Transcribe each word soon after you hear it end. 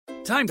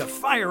Time to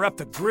fire up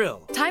the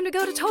grill. Time to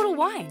go to Total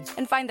Wine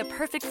and find the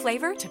perfect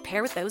flavor to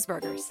pair with those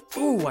burgers.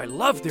 Ooh, I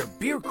love their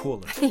beer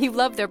cooler. You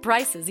love their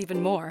prices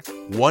even more.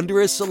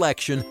 Wondrous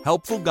selection,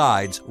 helpful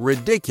guides,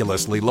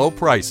 ridiculously low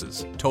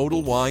prices.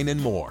 Total Wine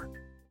and more.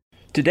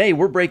 Today,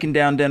 we're breaking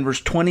down Denver's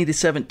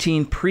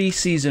 20-17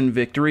 preseason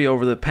victory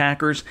over the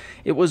Packers.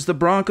 It was the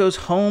Broncos'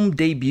 home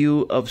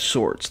debut of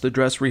sorts, the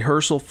dress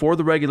rehearsal for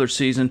the regular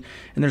season,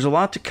 and there's a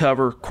lot to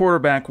cover.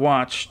 Quarterback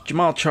watch,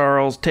 Jamal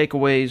Charles,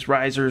 takeaways,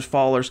 risers,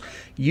 fallers.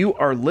 You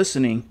are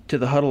listening to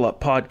the Huddle Up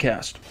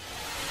Podcast.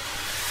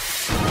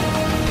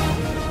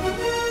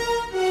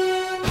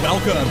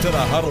 Welcome to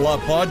the Huddle Up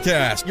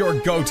Podcast, your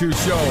go-to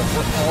show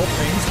for all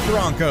things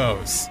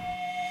Broncos.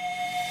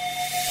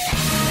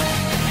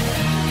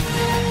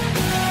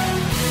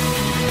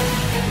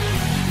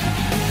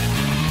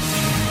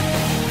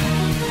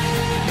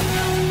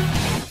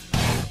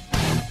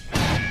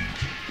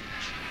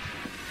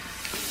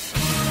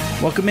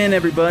 Welcome in,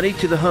 everybody,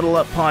 to the Huddle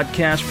Up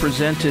Podcast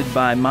presented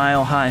by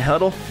Mile High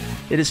Huddle.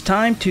 It is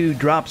time to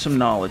drop some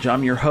knowledge.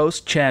 I'm your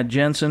host, Chad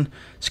Jensen,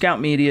 Scout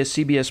Media,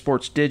 CBS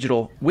Sports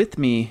Digital. With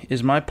me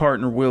is my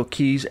partner, Will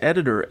Keys,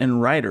 editor and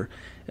writer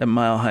at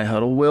Mile High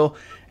Huddle. Will,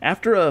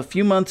 after a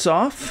few months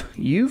off,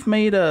 you've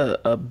made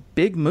a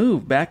big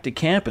move back to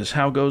campus.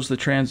 How goes the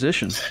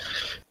transition?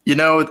 You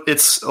know,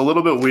 it's a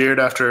little bit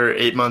weird after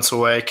 8 months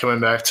away coming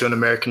back to an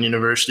American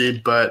university,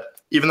 but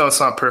even though it's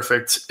not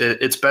perfect,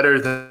 it's better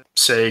than,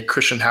 say,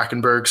 Christian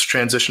Hackenberg's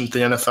transition to the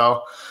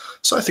NFL.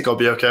 So I think I'll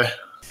be okay.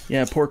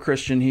 Yeah, poor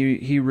Christian.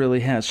 He really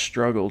has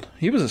struggled.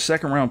 He was a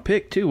second-round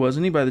pick, too,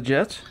 wasn't he, by the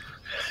Jets?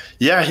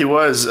 Yeah, he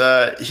was.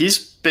 He's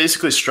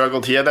basically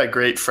struggled. He had that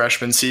great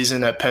freshman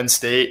season at Penn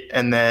State,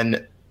 and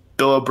then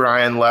Bill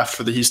O'Brien left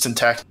for the Houston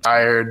Texans,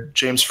 hired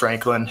James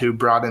Franklin, who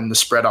brought in the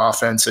spread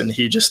offense, and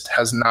he just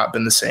has not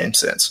been the same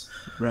since.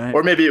 Right.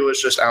 Or maybe it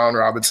was just Allen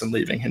Robinson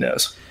leaving. Who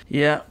knows?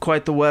 Yeah,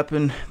 quite the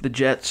weapon. The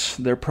Jets,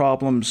 their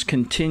problems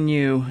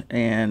continue,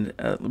 and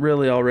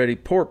really already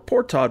poor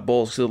Todd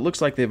Bowles. So it looks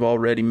like they've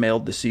already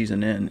mailed the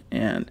season in,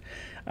 and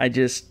I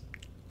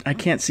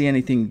can't see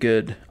anything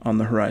good on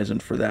the horizon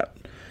for that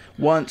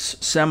once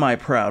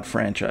semi-proud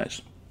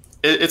franchise.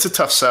 It's a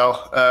tough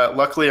sell.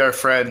 Luckily, our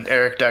friend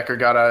Eric Decker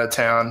got out of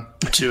town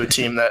to a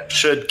team that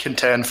should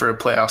contend for a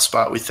playoff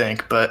spot, we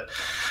think, but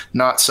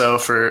not so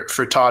for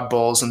Todd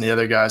Bowles and the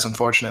other guys,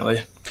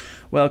 unfortunately.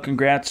 Well,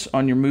 congrats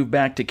on your move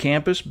back to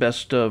campus.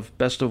 Best of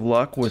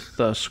luck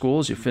with school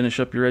as you finish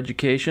up your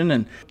education.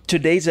 And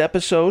today's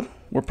episode,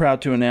 we're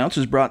proud to announce,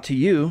 is brought to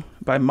you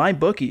by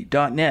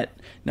MyBookie.net.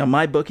 Now,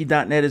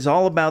 MyBookie.net is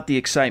all about the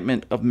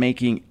excitement of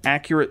making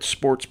accurate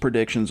sports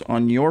predictions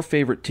on your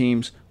favorite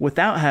teams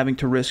without having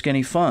to risk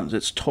any funds.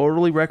 It's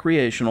totally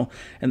recreational,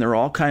 and there are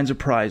all kinds of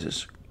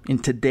prizes. In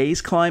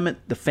today's climate,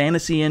 the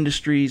fantasy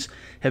industries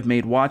have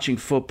made watching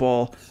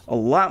football a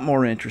lot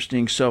more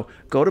interesting, so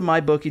go to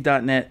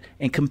mybookie.net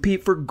and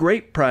compete for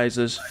great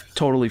prizes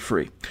totally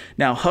free.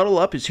 Now, Huddle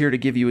Up is here to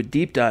give you a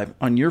deep dive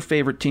on your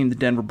favorite team, the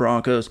Denver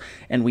Broncos,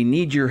 and we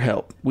need your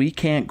help. We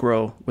can't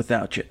grow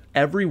without you.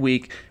 Every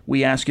week,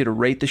 we ask you to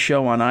rate the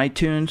show on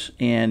iTunes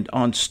and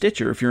on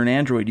Stitcher if you're an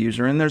Android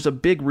user, and there's a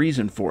big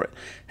reason for it.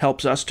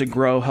 Helps us to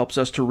grow, helps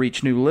us to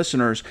reach new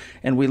listeners,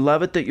 and we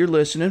love it that you're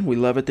listening. We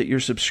love it that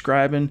you're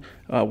subscribing.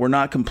 We're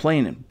not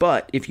complaining,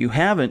 but if you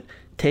haven't,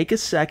 take a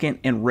second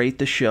and rate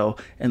the show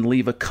and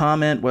leave a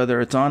comment, whether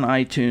it's on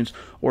iTunes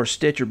or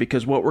Stitcher,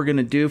 because what we're going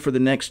to do for the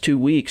next 2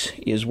 weeks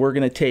is we're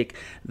going to take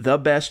the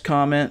best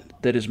comment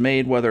that is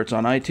made, whether it's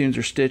on iTunes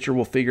or Stitcher.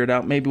 We'll figure it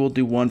out. Maybe we'll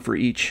do one for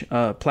each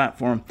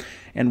platform,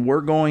 and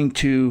we're going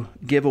to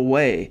give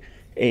away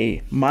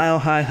a Mile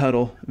High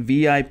Huddle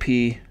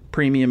VIP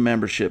premium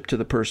membership to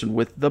the person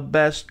with the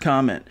best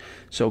comment.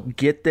 So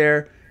get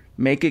there,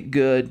 make it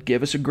good,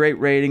 give us a great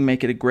rating,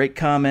 make it a great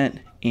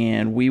comment,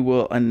 and we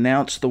will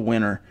announce the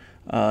winner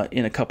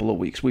in a couple of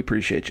weeks. We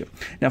appreciate you.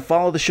 Now,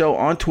 follow the show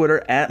on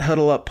Twitter at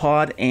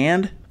HuddleUpPod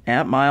and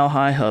at Mile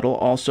High Huddle.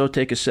 Also,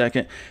 take a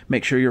second,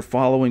 make sure you're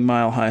following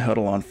Mile High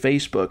Huddle on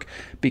Facebook,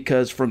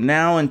 because from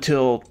now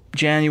until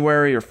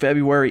January or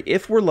February,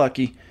 if we're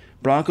lucky,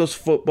 Broncos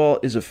football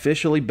is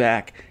officially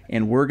back,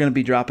 and we're going to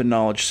be dropping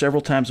knowledge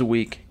several times a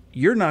week.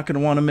 You're not going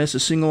to want to miss a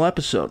single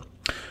episode.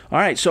 All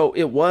right, so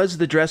it was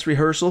the dress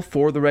rehearsal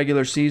for the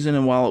regular season,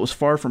 and while it was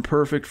far from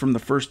perfect from the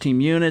first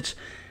team units,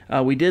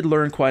 we did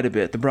learn quite a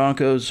bit. The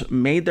Broncos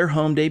made their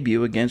home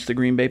debut against the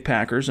Green Bay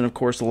Packers, and of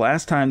course, the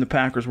last time the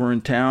Packers were in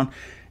town,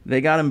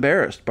 they got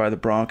embarrassed by the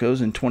Broncos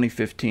in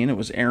 2015. It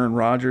was Aaron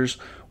Rodgers'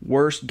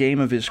 worst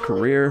game of his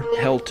career,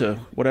 held to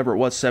whatever it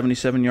was,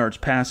 77 yards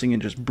passing, and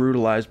just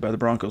brutalized by the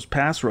Broncos'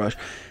 pass rush.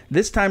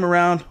 This time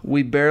around,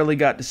 we barely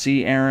got to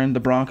see Aaron. The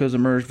Broncos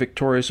emerged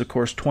victorious, of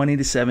course,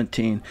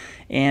 20-17,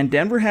 and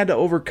Denver had to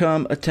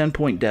overcome a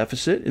 10-point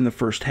deficit in the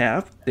first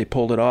half. They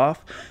pulled it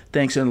off,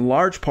 thanks in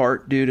large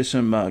part due to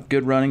some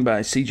good running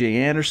by C.J.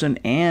 Anderson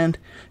and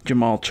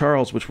Jamal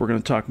Charles, which we're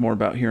going to talk more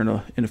about here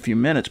in a few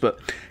minutes. But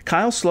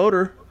Kyle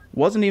Sloter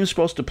wasn't even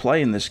supposed to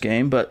play in this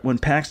game, but when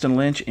Paxton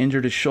Lynch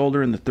injured his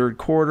shoulder in the third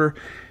quarter,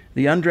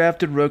 the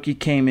undrafted rookie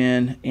came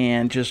in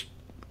and just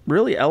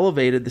really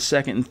elevated the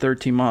second and third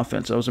team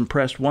offense. I was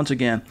impressed once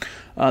again.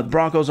 The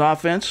Broncos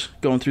offense,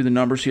 going through the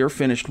numbers here,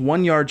 finished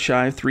 1 yard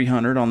shy of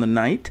 300 on the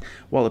night,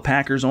 while the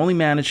Packers only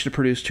managed to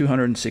produce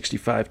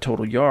 265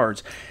 total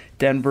yards.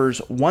 Denver's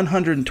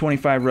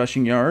 125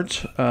 rushing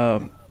yards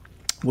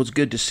was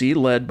good to see,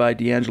 led by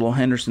D'Angelo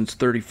Henderson's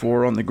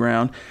 34 on the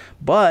ground,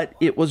 but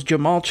it was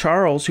Jamal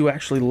Charles who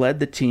actually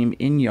led the team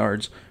in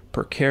yards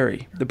per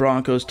carry. The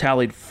Broncos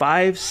tallied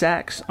 5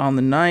 sacks on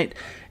the night,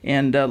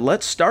 and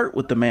let's start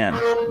with the man,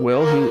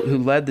 Will, who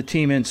led the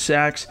team in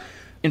sacks.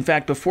 In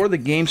fact, before the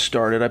game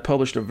started, I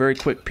published a very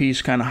quick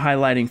piece kind of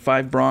highlighting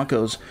 5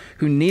 Broncos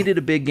who needed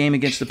a big game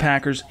against the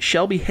Packers.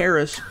 Shelby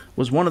Harris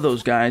was one of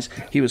those guys.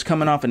 He was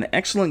coming off an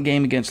excellent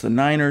game against the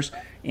Niners,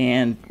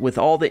 and with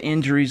all the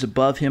injuries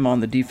above him on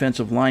the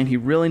defensive line, he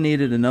really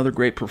needed another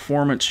great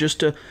performance just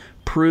to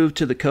prove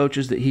to the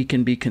coaches that he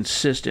can be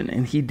consistent,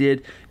 and he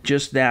did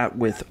just that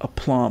with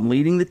aplomb,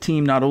 leading the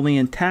team not only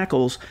in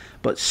tackles,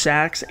 but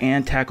sacks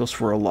and tackles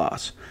for a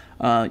loss.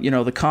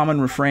 The common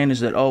refrain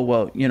is that,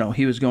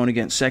 he was going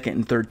against second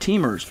and third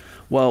teamers.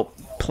 Well,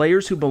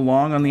 players who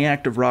belong on the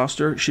active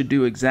roster should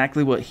do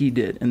exactly what he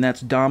did, and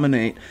that's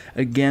dominate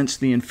against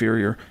the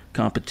inferior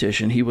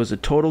competition. He was a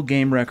total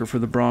game wrecker for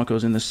the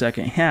Broncos in the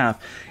second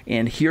half,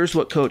 and here's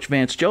what Coach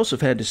Vance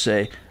Joseph had to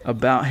say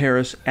about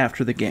Harris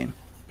after the game.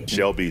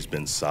 Shelby's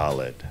been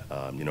solid,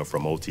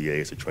 from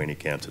OTAs to training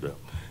camp to the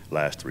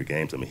last 3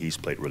 games. I mean, he's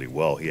played really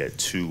well. He had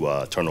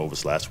 2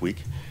 turnovers last week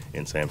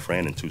in San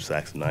Fran and 2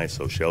 sacks tonight,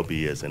 so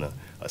Shelby is an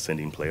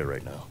ascending player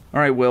right now. All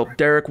right, Will,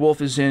 Derek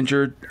Wolfe is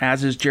injured,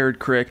 as is Jared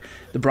Crick.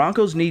 The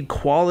Broncos need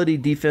quality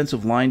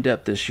defensive line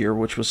depth this year,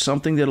 which was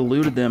something that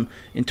eluded them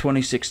in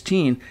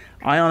 2016.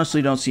 I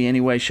honestly don't see any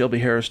way Shelby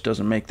Harris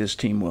doesn't make this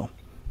team, Will.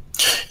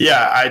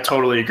 Yeah, I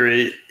totally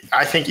agree.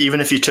 I think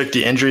even if you took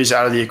the injuries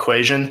out of the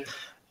equation,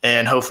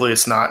 and hopefully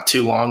it's not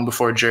too long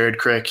before Jared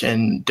Crick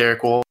and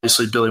Derek Wolfe,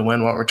 obviously Billy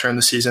Wynn won't return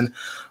this season,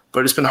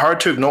 but it's been hard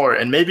to ignore.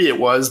 And maybe it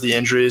was the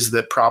injuries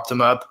that propped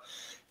him up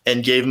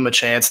and gave him a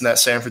chance in that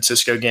San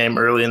Francisco game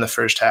early in the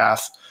first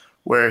half,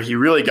 where he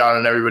really got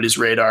on everybody's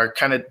radar,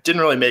 kind of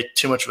didn't really make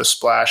too much of a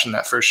splash in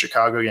that first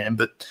Chicago game.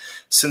 But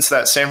since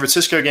that San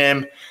Francisco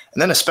game,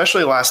 and then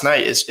especially last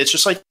night, it's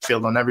just like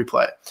field on every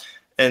play.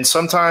 And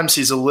sometimes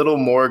he's a little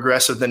more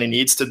aggressive than he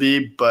needs to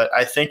be, but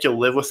I think you'll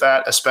live with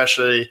that,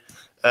 especially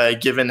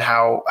given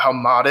how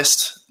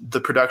modest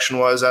the production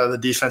was out of the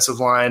defensive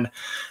line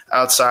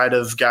outside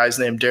of guys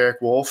named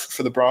Derek Wolfe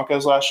for the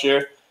Broncos last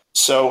year.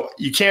 So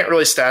you can't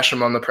really stash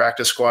him on the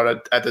practice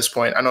squad at this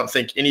point. I don't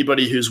think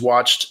anybody who's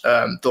watched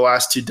the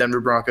last 2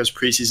 Denver Broncos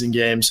preseason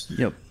games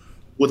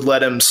would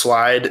let him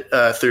slide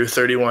through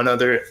 31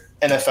 other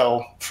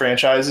NFL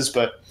franchises.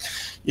 But,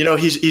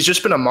 he's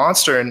just been a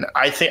monster. And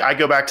I think I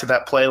go back to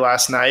that play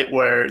last night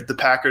where the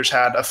Packers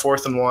had a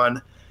 4th and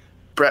 1.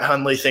 Brett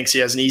Hundley thinks he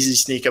has an easy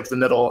sneak up the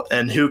middle,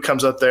 and who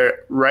comes up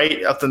there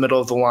right up the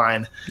middle of the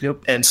line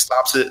and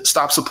stops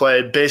the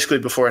play basically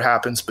before it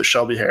happens, but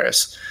Shelby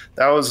Harris.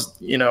 That was,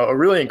 a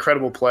really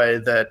incredible play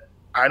that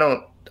I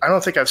don't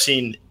think I've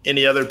seen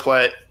any other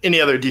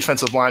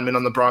defensive lineman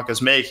on the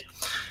Broncos make.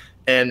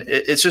 And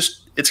it's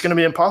going to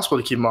be impossible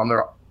to keep him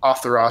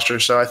off the roster.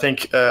 So I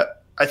think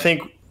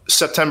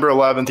September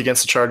 11th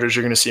against the Chargers,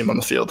 you're going to see him on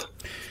the field.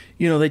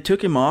 They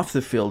took him off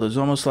the field. It was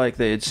almost like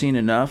they had seen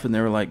enough, and they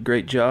were like,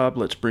 great job,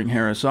 let's bring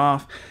Harris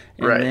off.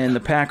 And then the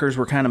Packers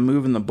were kind of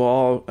moving the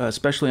ball,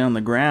 especially on the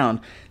ground.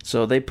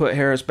 So they put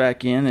Harris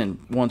back in,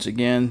 and once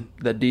again,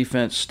 the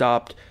defense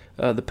stopped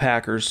the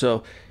Packers.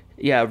 So,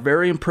 yeah,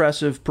 very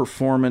impressive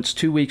performance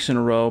 2 weeks in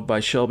a row by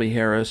Shelby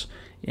Harris.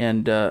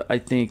 And I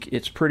think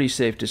it's pretty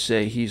safe to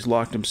say he's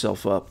locked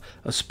himself up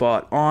a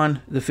spot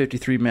on the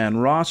 53-man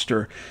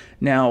roster.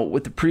 Now,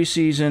 with the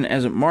preseason,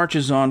 as it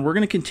marches on, we're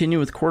going to continue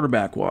with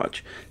quarterback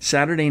watch.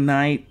 Saturday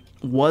night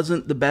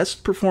wasn't the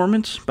best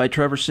performance by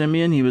Trevor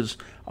Siemian. He was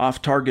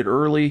off target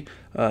early,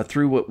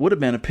 threw what would have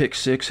been a pick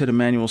 6, hit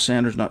Emmanuel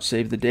Sanders not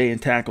save the day,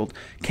 and tackled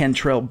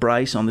Kentrell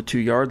Bryce on the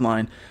 2-yard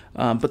line.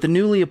 But the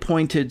newly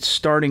appointed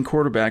starting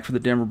quarterback for the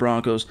Denver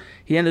Broncos,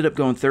 he ended up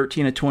going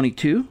 13 of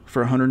 22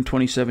 for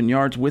 127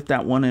 yards with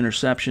that 1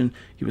 interception.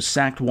 He was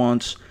sacked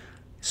once.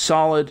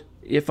 Solid,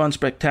 if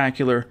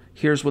unspectacular.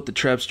 Here's what the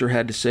Trebster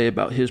had to say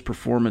about his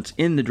performance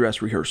in the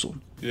dress rehearsal.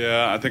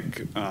 Yeah, I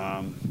think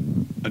I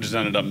just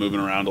ended up moving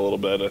around a little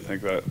bit. I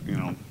think that,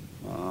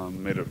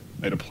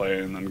 made a play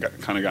and then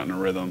got in a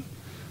rhythm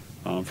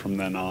from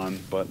then on.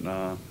 But,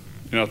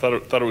 I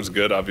thought it was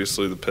good.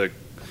 Obviously, the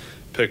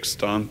pick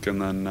stunk,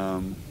 and then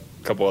a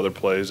couple other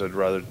plays I'd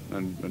rather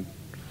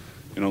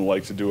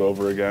like to do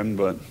over again.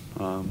 But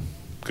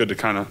good to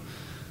kind of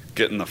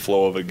get in the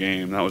flow of a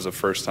game. That was the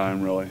first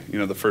time, really.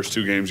 The first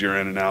 2 games you're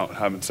in and out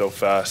happened so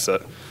fast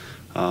that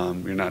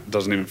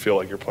doesn't even feel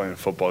like you're playing a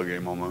football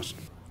game almost.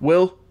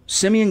 Will,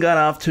 Siemian got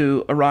off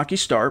to a rocky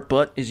start,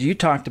 but as you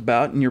talked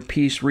about in your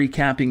piece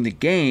recapping the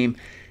game,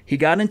 he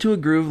got into a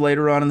groove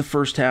later on in the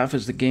first half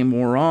as the game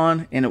wore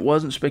on, and it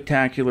wasn't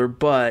spectacular,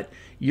 but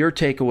your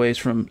takeaways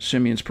from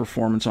Siemian's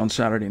performance on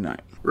Saturday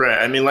night.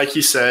 Right. I mean, like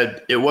you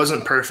said, it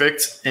wasn't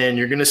perfect, and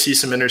you're going to see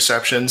some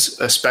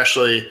interceptions,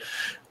 especially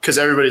because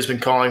everybody's been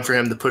calling for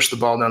him to push the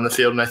ball down the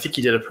field, and I think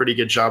he did a pretty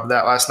good job of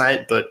that last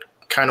night. But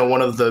kind of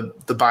one of the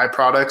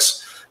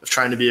byproducts of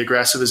trying to be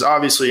aggressive is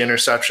obviously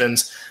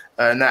interceptions,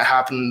 and that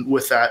happened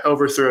with that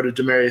overthrow to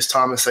Demaryius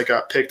Thomas that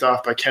got picked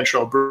off by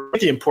Kentrell Brewer.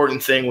 The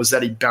important thing was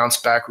that he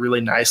bounced back really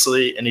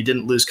nicely, and he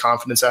didn't lose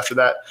confidence after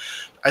that.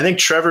 I think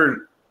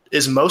Trevor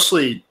is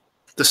mostly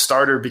the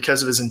starter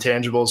because of his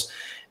intangibles,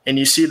 and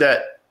you see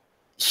that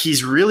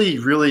he's really,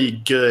 really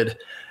good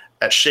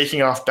at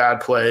shaking off bad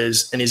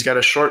plays, and he's got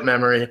a short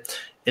memory,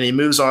 and he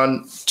moves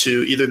on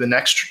to either the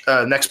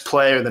next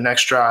play or the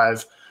next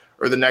drive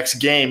or the next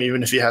game,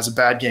 even if he has a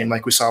bad game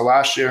like we saw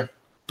last year.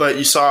 But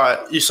you saw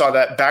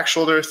that back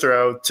shoulder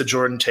throw to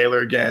Jordan Taylor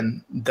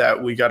again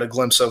that we got a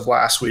glimpse of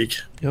last week.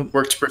 Yep.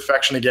 Worked to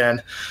perfection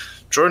again.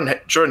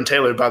 Jordan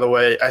Taylor, by the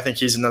way, I think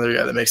he's another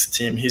guy that makes the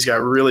team. He's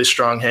got really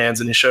strong hands,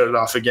 and he showed it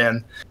off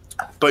again.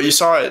 But you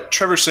saw it,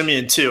 Trevor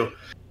Siemian too.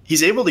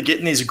 He's able to get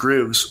in these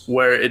grooves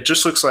where it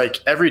just looks like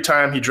every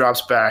time he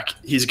drops back,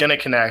 he's going to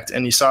connect.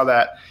 And you saw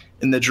that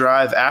in the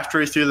drive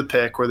after he threw the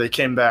pick where they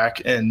came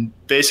back and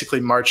basically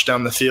marched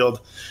down the field,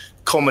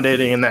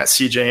 culminating in that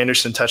C.J.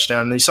 Anderson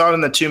touchdown. And you saw it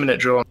in the 2-minute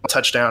drill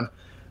touchdown.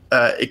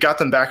 It got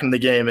them back in the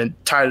game and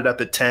tied it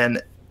up at 10.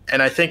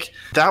 And I think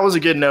that was a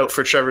good note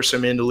for Trevor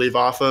Siemian to leave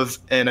off of.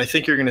 And I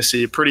think you're going to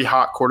see a pretty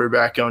hot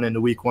quarterback going into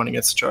week 1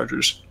 against the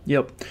Chargers.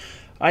 Yep.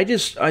 I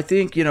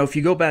think, if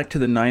you go back to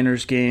the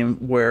Niners game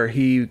where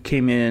he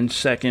came in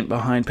second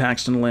behind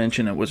Paxton Lynch,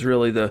 and it was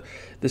really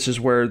this is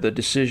where the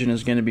decision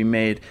is going to be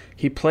made.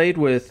 He played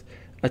with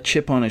a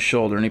chip on his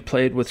shoulder, and he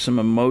played with some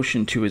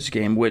emotion to his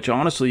game, which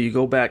honestly, you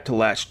go back to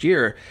last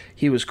year,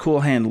 he was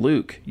Cool Hand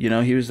Luke. He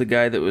was the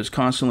guy that was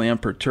constantly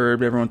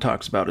unperturbed. Everyone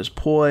talks about his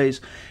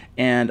poise.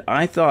 And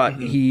I thought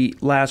he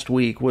last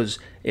week was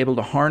able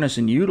to harness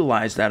and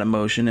utilize that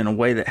emotion in a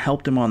way that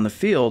helped him on the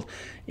field.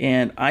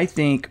 And I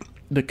think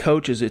the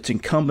coaches, it's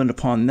incumbent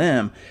upon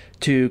them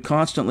to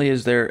constantly,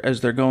 as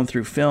they're going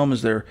through film,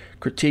 as they're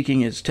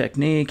critiquing his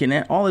technique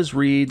and all his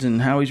reads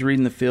and how he's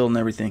reading the field and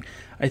everything,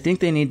 I think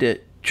they need to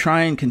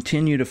try and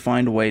continue to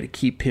find a way to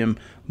keep him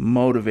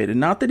motivated.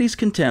 Not that he's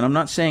content. I'm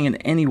not saying in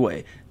any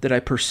way that I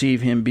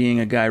perceive him being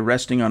a guy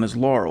resting on his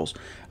laurels.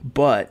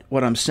 But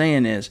what I'm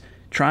saying is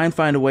try and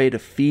find a way to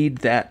feed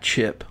that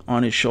chip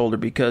on his shoulder,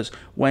 because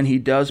when he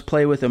does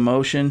play with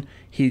emotion,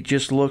 he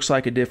just looks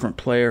like a different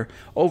player.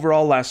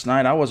 Overall, last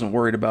night, I wasn't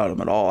worried about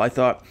him at all. I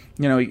thought,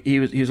 he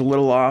was a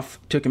little off.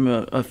 Took him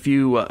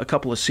a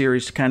couple of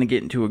series to kind of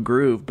get into a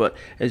groove. But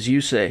as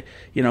you say,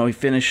 he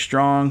finished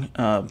strong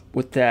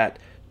with that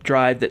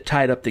drive that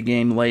tied up the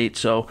game late.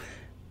 So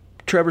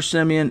Trevor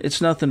Siemian, it's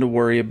nothing to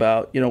worry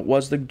about. It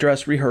was the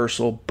dress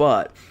rehearsal,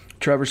 but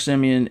Trevor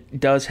Siemian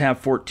does have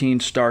 14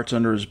 starts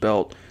under his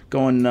belt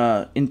going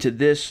into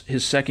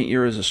his second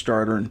year as a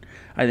starter, and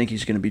I think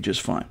he's going to be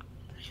just fine.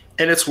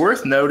 And it's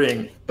worth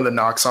noting the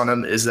knocks on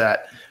him is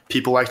that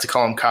people like to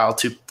call him Kyle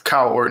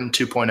Orton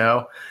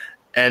 2.0,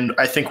 and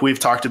I think we've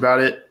talked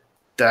about it,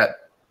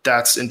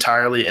 that's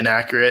entirely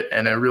inaccurate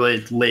and a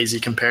really lazy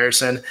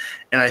comparison.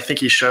 And I think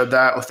he showed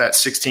that with that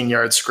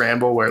 16-yard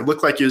scramble where it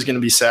looked like he was going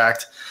to be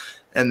sacked,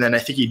 and then I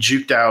think he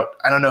juked out,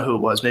 I don't know who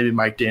it was, maybe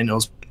Mike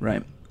Daniels,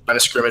 right, on a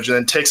scrimmage, and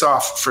then takes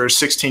off for a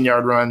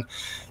 16-yard run.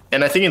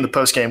 And I think in the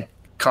post-game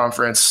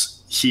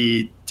conference,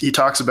 he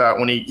talks about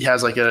when he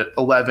has like a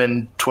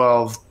 11,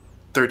 12,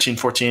 13,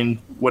 14,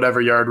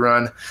 whatever yard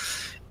run,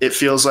 it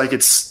feels like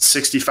it's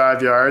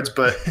 65 yards,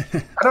 but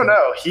I don't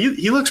know.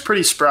 He looks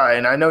pretty spry,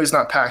 and I know he's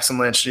not Paxton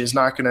Lynch. He's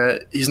not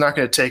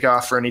gonna take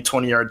off for any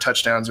 20-yard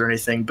touchdowns or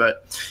anything,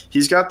 but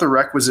he's got the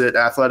requisite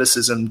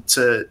athleticism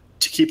to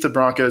keep the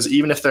Broncos,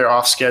 even if they're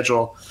off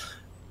schedule,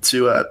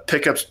 to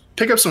pick up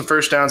some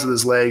first downs with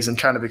his legs and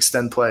kind of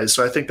extend plays.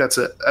 So I think that's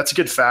a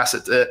good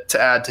facet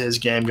to add to his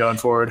game going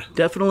forward.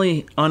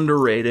 Definitely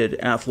underrated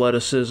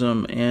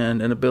athleticism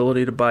and an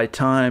ability to buy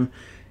time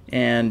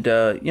and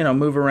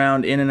move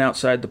around in and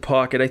outside the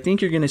pocket. I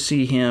think you're going to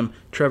see him,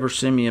 Trevor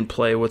Siemian,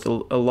 play with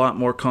a lot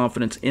more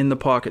confidence in the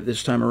pocket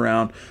this time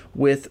around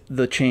with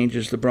the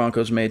changes the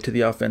Broncos made to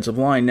the offensive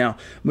line. Now,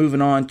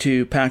 moving on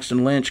to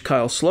Paxton Lynch,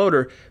 Kyle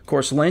Sloter. Of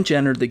course, Lynch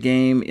entered the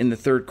game in the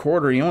third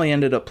quarter. He only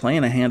ended up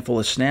playing a handful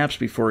of snaps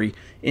before he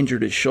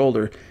injured his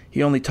shoulder.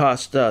 He only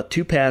tossed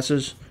 2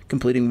 passes,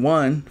 completing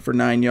 1 for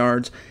 9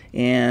 yards.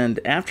 And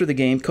after the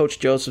game, Coach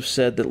Joseph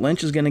said that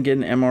Lynch is going to get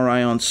an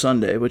MRI on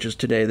Sunday, which is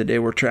today, the day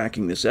we're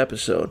tracking this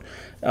episode.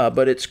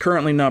 But it's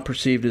currently not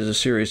perceived as a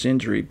serious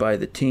injury by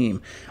the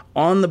team.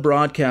 On the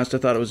broadcast, I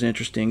thought it was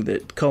interesting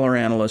that color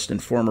analyst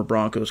and former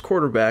Broncos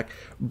quarterback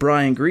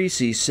Brian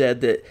Griese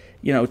said that,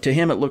 to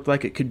him it looked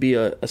like it could be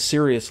a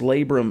serious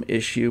labrum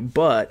issue,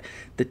 but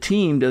the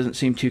team doesn't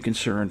seem too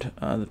concerned.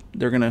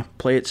 They're going to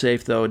play it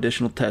safe, though,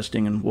 additional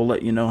testing, and we'll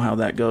let you know how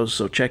that goes.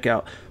 So check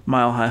out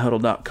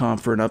milehighhuddle.com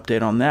for an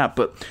update on that.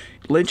 But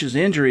Lynch's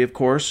injury, of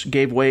course,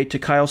 gave way to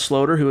Kyle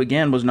Sloter, who,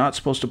 again, was not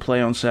supposed to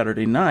play on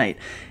Saturday night.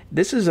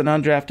 This is an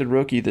undrafted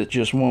rookie that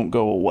just won't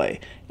go away.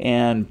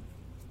 And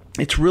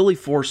it's really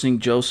forcing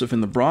Joseph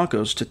and the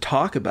Broncos to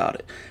talk about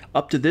it.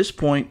 Up to this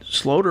point,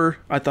 Sloter,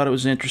 I thought it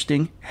was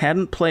interesting,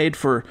 hadn't played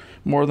for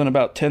more than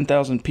about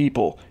 10,000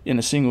 people in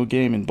a single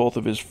game in both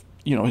of his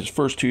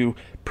first two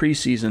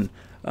preseason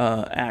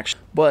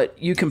actions.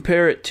 But you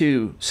compare it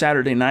to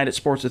Saturday night at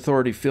Sports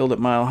Authority Field at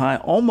Mile High,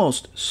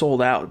 almost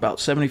sold out,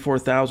 about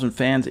 74,000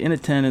 fans in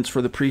attendance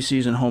for the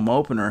preseason home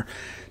opener.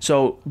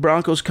 So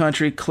Broncos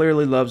country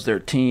clearly loves their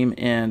team,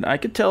 and I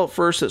could tell at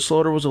first that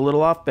Sloter was a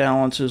little off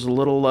balance, is a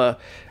little,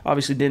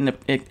 obviously didn't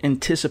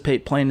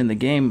anticipate playing in the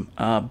game,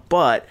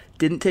 but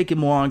didn't take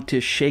him long to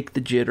shake the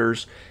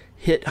jitters,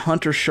 hit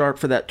Hunter Sharp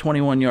for that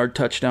 21-yard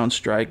touchdown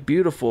strike.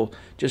 Beautiful,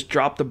 just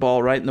dropped the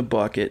ball right in the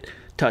bucket,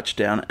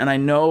 touchdown. And I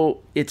know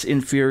it's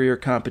inferior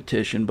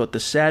competition, but the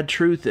sad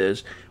truth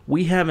is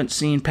we haven't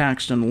seen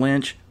Paxton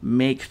Lynch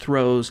make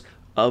throws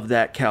of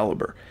that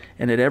caliber.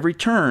 And at every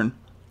turn,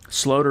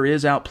 Sloter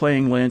is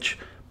outplaying Lynch,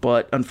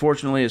 but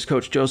unfortunately, as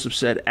Coach Joseph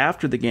said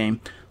after the game,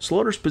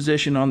 Sloter's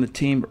position on the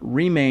team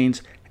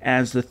remains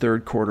as the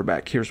third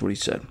quarterback. Here's what he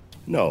said.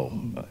 No,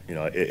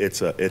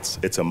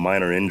 it's a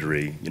minor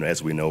injury,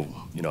 as we know,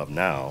 of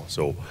now.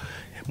 So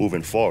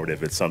moving forward,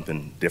 if it's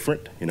something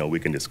different, we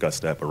can discuss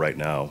that. But right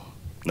now,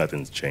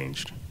 nothing's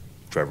changed.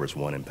 Trevor's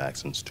 1 and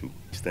Paxton's 2.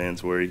 He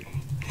stands where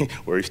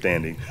he's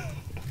standing.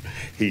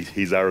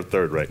 He's our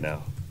third right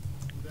now.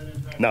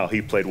 No,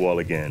 he played well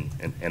again,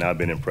 and I've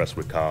been impressed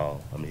with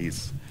Kyle. I mean,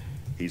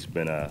 he's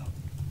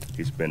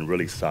been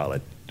really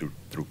solid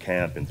through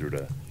camp and through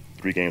the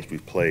 3 games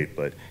we've played.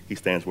 But he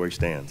stands where he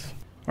stands.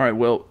 All right,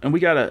 Will, and we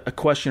got a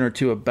question or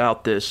two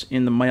about this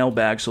in the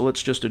mailbag, so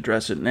let's just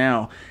address it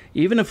now.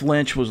 Even if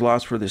Lynch was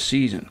lost for the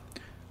season,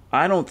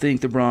 I don't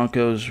think the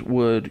Broncos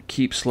would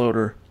keep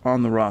Sloter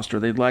on the roster.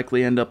 They'd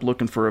likely end up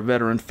looking for a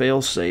veteran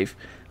fail-safe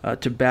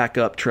to back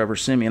up Trevor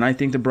Siemian. I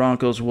think the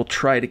Broncos will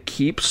try to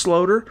keep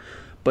Sloter,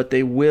 but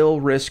they will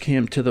risk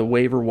him to the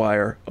waiver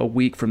wire a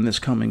week from this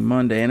coming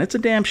Monday. And it's a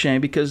damn shame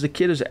because the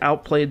kid has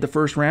outplayed the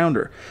first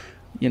rounder.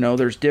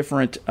 There's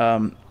different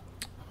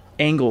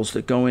angles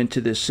that go into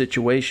this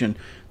situation.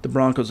 The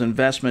Broncos'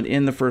 investment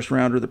in the first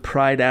rounder, the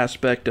pride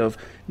aspect of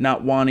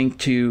not wanting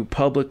to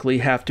publicly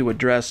have to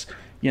address,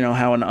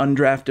 how an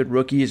undrafted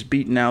rookie is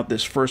beating out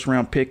this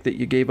first-round pick that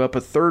you gave up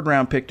a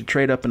third-round pick to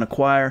trade up and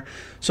acquire.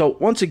 So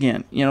once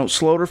again,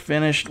 Sloter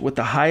finished with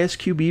the highest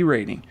QB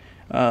rating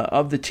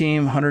of the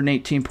team,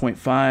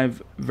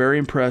 118.5, very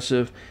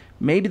impressive.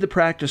 Maybe the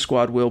practice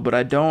squad will, but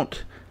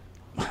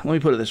let me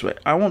put it this way.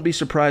 I won't be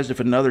surprised if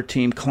another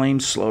team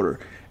claims Sloter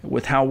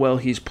with how well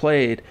he's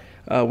played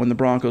when the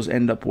Broncos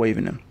end up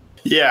waiving him.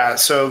 Yeah,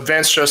 so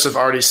Vance Joseph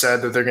already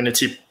said that they're going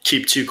to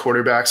keep 2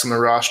 quarterbacks on the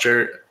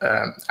roster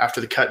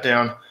after the cut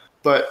down.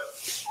 But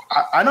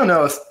I don't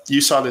know if you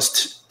saw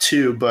this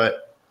too,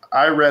 but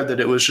I read that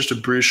it was just a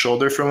bruised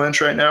shoulder for Lynch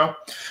right now.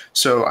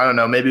 So I don't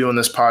know, maybe when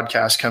this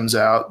podcast comes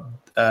out,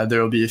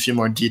 there will be a few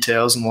more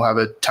details and we'll have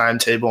a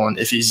timetable on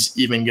if he's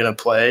even going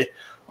to play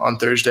on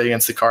Thursday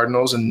against the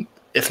Cardinals. And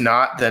if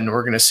not, then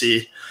we're going to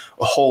see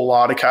a whole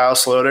lot of Kyle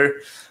Sloter.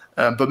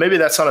 But maybe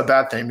that's not a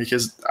bad thing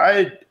because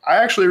I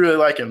actually really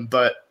like him,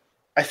 but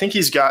I think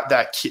he's got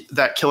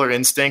that killer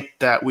instinct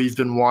that we've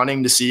been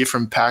wanting to see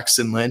from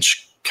Paxton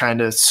Lynch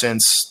kind of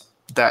since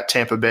that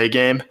Tampa Bay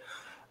game.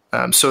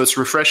 So it's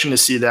refreshing to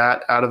see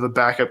that out of a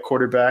backup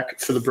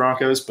quarterback for the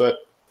Broncos. But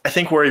I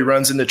think where he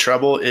runs into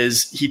trouble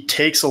is he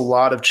takes a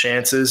lot of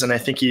chances, and I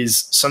think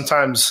he's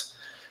sometimes,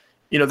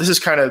 this is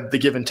kind of the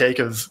give and take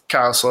of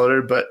Kyle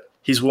Sloter, but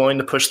he's willing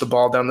to push the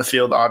ball down the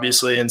field,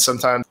 obviously, and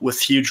sometimes with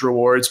huge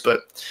rewards. But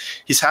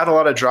he's had a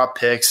lot of drop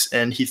picks,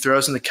 and he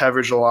throws in the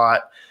coverage a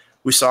lot.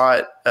 We saw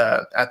it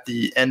at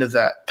the end of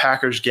that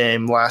Packers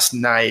game last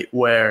night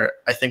where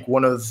I think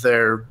one of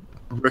their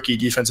rookie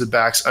defensive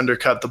backs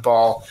undercut the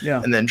ball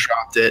and then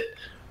dropped it,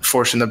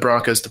 forcing the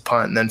Broncos to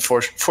punt. And then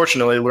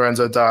fortunately,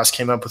 Lorenzo Das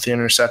came up with the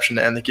interception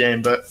to end the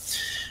game. But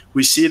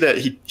we see that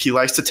he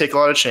likes to take a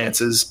lot of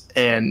chances,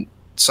 and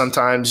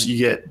sometimes you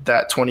get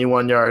that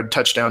 21-yard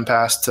touchdown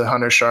pass to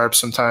Hunter Sharp.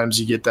 Sometimes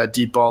you get that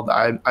deep ball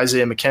to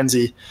Isaiah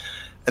McKenzie.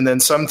 And then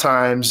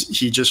sometimes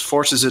he just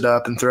forces it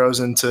up and throws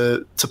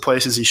into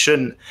places he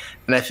shouldn't.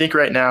 And I think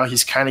right now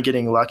he's kind of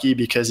getting lucky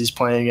because he's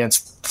playing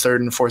against third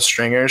and fourth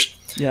stringers.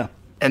 Yeah.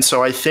 And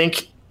so I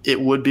think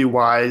it would be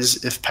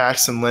wise if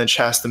Paxton Lynch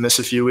has to miss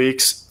a few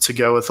weeks to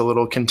go with a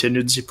little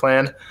contingency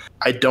plan.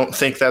 I don't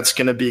think that's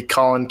going to be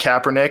Colin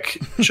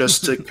Kaepernick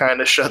just to kind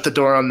of shut the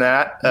door on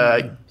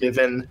that,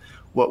 given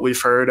what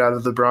we've heard out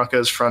of the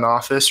Broncos front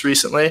office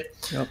recently.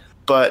 Yep.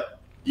 But,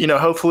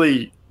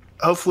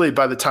 hopefully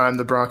by the time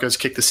the Broncos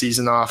kick the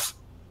season off,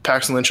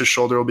 Paxton Lynch's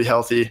shoulder will be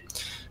healthy.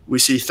 We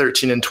see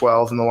 13 and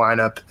 12 in the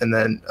lineup, and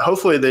then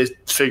hopefully they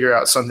figure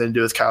out something to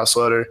do with Kyle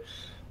Sloter.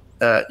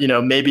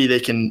 Maybe they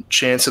can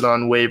chance it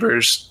on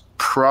waivers.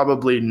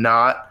 Probably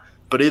not.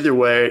 But either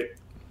way,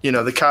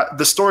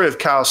 the story of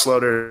Kyle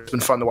Sloter has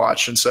been fun to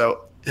watch, and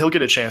so he'll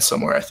get a chance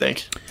somewhere, I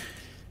think.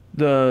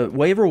 The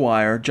waiver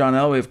wire, John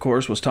Elway, of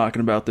course, was talking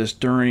about this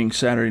during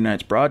Saturday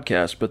night's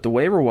broadcast, but the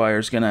waiver wire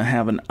is going to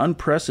have an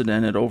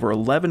unprecedented over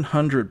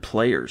 1,100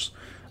 players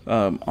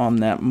on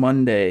that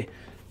Monday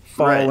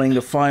following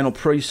the final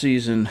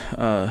preseason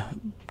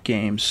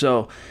games.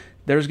 So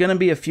there's going to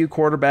be a few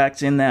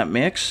quarterbacks in that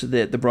mix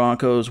that the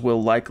Broncos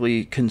will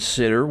likely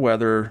consider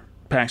whether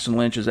Paxton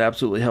Lynch is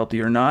absolutely healthy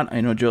or not.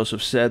 I know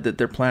Joseph said that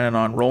they're planning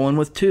on rolling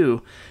with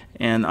 2,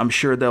 and I'm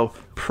sure they'll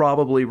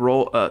probably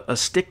roll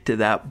stick to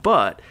that,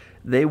 but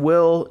they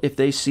will, if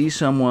they see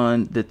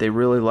someone that they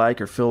really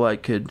like or feel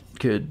like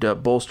could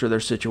bolster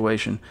their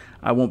situation.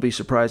 I won't be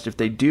surprised if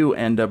they do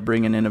end up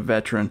bringing in a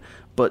veteran.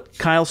 But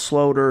Kyle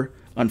Sloter,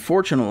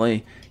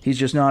 unfortunately, he's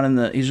just not in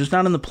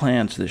the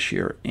plans this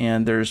year,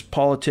 and there's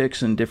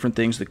politics and different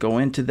things that go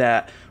into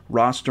that,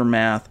 roster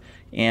math.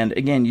 And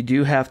again, you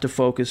do have to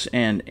focus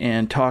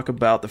and talk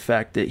about the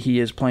fact that he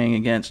is playing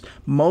against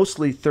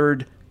mostly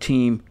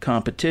third-team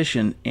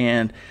competition,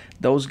 and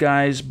those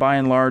guys, by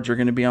and large, are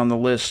going to be on the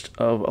list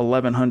of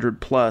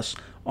 1,100 plus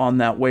on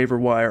that waiver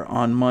wire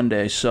on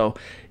Monday. So,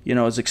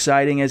 as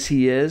exciting as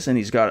he is, and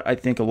he's got, I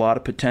think, a lot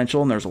of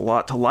potential, and there's a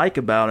lot to like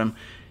about him,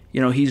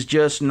 he's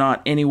just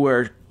not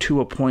anywhere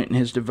to a point in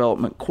his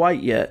development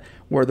quite yet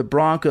where the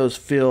Broncos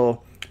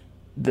feel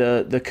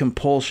the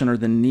compulsion or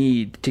the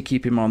need to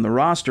keep him on the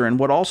roster. And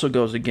what also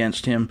goes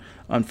against him,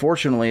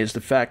 unfortunately, is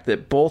the fact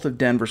that both of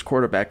Denver's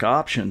quarterback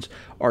options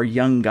are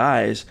young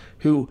guys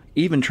who,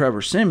 even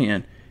Trevor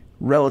Siemian,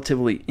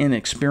 relatively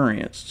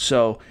inexperienced.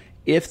 So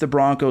if the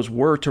Broncos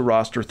were to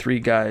roster 3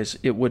 guys,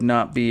 it would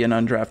not be an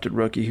undrafted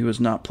rookie who has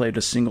not played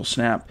a single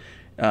snap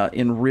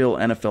in real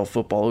NFL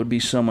football. It would be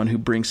someone who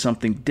brings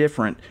something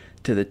different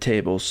to the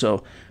table.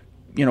 So,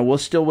 we'll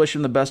still wish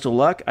him the best of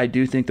luck. I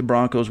do think the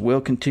Broncos will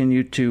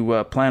continue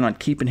to plan on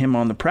keeping him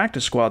on the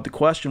practice squad. The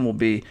question will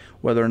be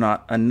whether or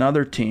not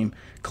another team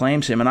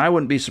claims him. And I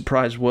wouldn't be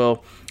surprised,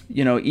 Will,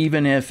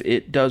 even if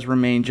it does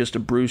remain just a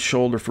bruised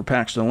shoulder for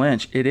Paxton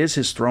Lynch, it is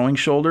his throwing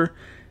shoulder.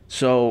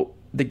 So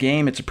the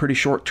game, it's a pretty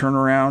short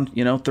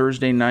turnaround,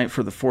 Thursday night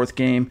for the 4th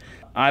game.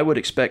 I would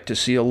expect to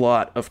see a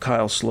lot of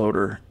Kyle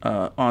Sloter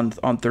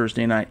on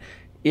Thursday night,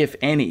 if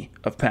any,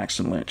 of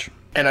Paxton Lynch.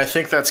 And I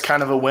think that's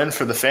kind of a win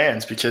for the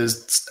fans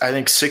because I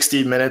think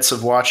 60 minutes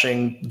of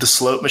watching the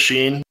slope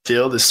machine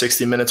field is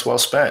 60 minutes well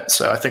spent.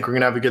 So I think we're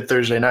going to have a good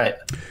Thursday night.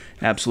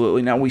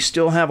 Absolutely. Now, we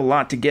still have a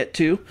lot to get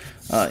to,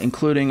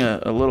 including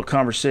a little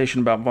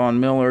conversation about Von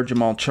Miller,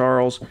 Jamal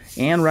Charles,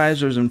 and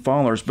risers and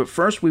fallers. But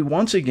first, we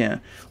once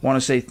again want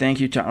to say thank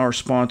you to our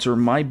sponsor,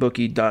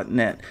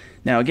 MyBookie.net.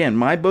 Now, again,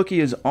 MyBookie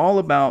is all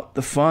about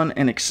the fun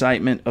and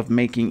excitement of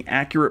making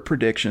accurate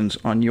predictions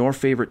on your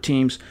favorite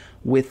teams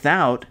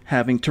without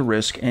having to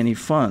risk any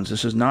funds.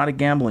 This is not a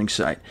gambling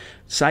site.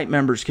 Site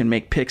members can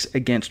make picks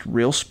against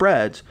real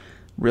spreads,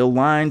 real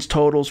lines,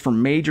 totals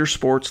from major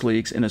sports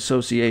leagues and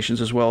associations,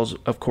 as well as,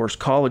 of course,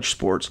 college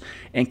sports,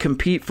 and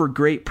compete for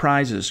great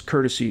prizes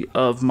courtesy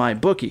of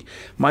MyBookie.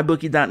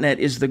 MyBookie.net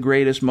is the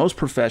greatest, most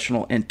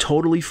professional, and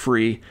totally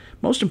free,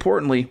 most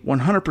importantly,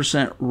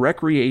 100%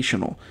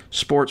 recreational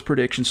sports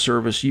prediction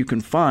service you can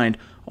find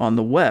on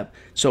the web.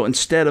 So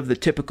instead of the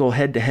typical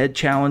head-to-head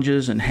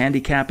challenges and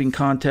handicapping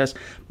contests,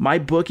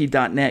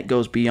 MyBookie.net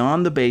goes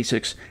beyond the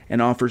basics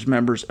and offers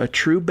members a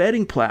true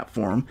betting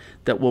platform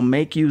that will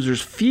make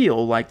users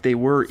feel like they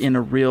were in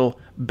a real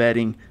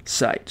betting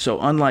site.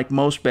 So unlike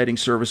most betting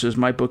services,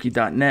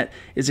 MyBookie.net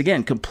is,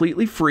 again,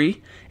 completely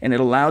free, and it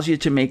allows you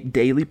to make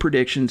daily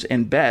predictions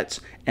and bets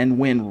and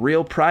win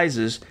real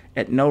prizes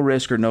at no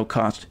risk or no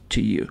cost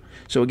to you.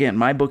 So again,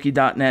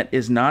 MyBookie.net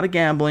is not a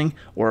gambling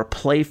or a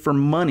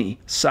play-for-money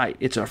site.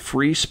 It's a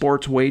free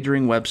sports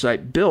wagering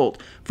website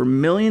built for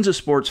millions of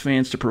sports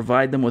fans to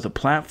provide them with a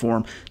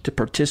platform to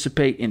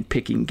participate in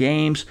picking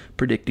games,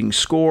 predicting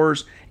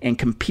scores, and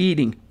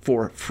competing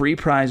for free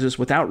prizes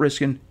without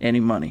risking any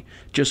money.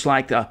 Just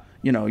like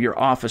your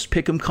office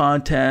pick'em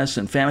contests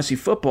and fantasy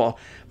football,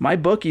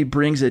 MyBookie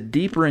brings a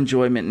deeper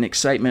enjoyment and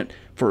excitement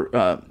for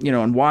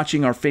in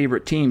watching our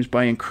favorite teams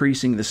by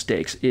increasing the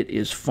stakes. It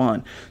is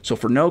fun. So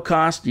for no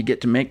cost, you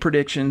get to make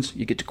predictions,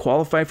 you get to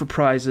qualify for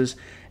prizes,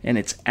 and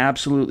it's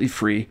absolutely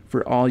free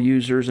for all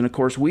users. And of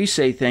course, we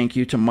say thank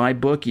you to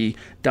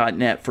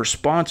MyBookie.net for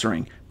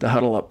sponsoring the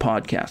Huddle Up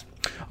podcast.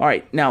 All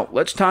right, now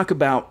let's talk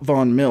about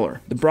Von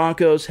Miller. The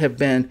Broncos have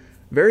been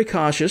very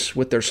cautious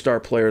with their star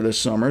player this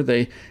summer.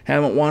 They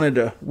haven't wanted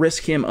to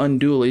risk him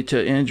unduly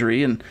to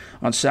injury, and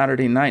on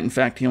Saturday night, in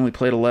fact, he only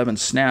played 11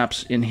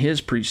 snaps in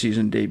his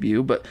preseason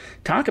debut. But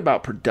talk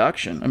about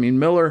production. I mean,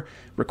 Miller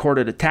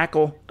recorded a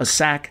tackle, a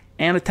sack,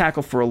 and a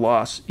tackle for a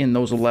loss in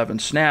those 11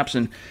 snaps,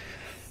 and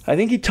I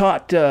think he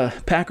taught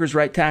Packers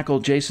right tackle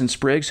Jason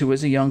Spriggs, who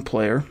is a young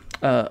player,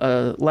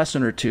 a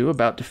lesson or two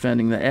about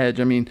defending the edge.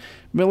 I mean,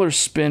 Miller's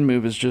spin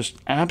move is just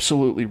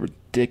absolutely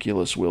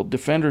ridiculous, Will.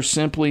 Defenders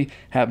simply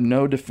have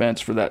no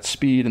defense for that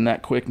speed and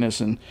that quickness,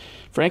 and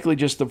frankly,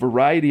 just the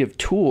variety of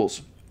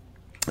tools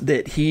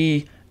that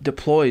he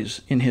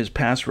deploys in his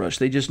pass rush.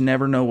 They just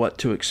never know what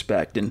to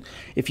expect. And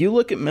if you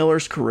look at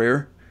Miller's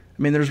career,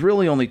 I mean, there's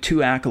really only 2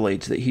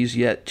 accolades that he's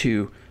yet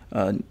to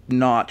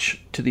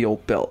notch to the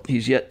old belt.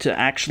 He's yet to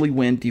actually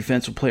win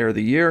Defensive Player of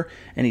the Year,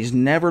 and he's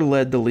never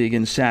led the league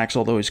in sacks,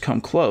 although he's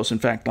come close. In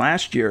fact,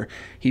 last year,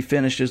 he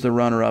finished as the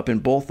runner-up in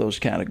both those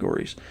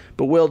categories.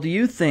 But, Will, do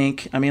you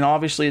think, I mean,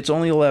 obviously it's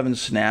only 11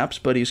 snaps,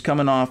 but he's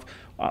coming off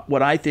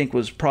what I think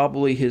was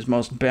probably his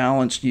most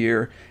balanced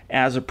year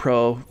as a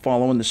pro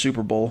following the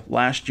Super Bowl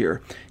last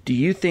year. Do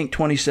you think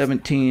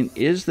 2017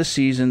 is the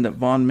season that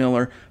Von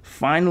Miller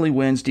finally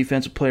wins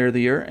Defensive Player of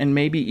the Year and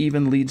maybe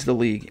even leads the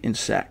league in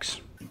sacks?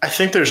 I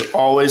think there's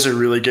always a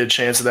really good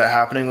chance of that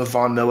happening with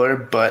Von Miller,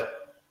 but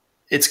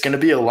it's going to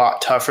be a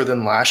lot tougher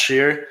than last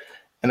year.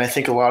 And I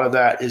think a lot of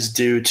that is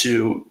due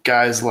to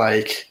guys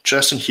like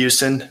Justin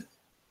Houston.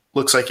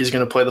 Looks like he's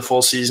going to play the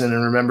full season.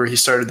 And remember, he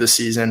started the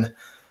season,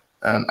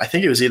 I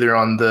think he was either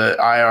on the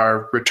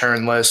IR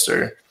return list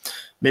or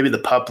maybe the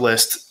PUP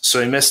list. So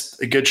he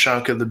missed a good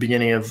chunk of the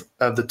beginning of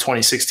the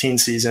 2016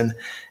 season.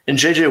 And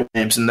J.J.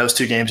 Williams, in those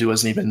 2 games, he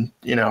wasn't even,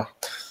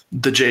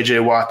 the J.J.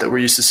 Watt that we're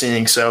used to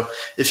seeing. So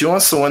if he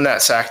wants to win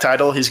that sack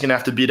title, he's going to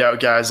have to beat out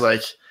guys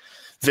like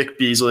Vic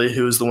Beasley,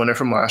 who was the winner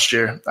from last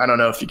year. I don't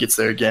know if he gets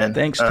there again.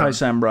 Thanks, Ty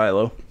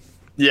Sambrailo.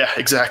 Yeah,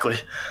 exactly.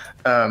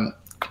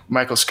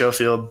 Michael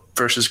Schofield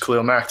versus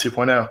Khalil Mack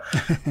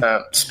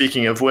 2.0.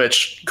 Speaking of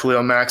which,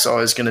 Khalil Mack's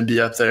always going to be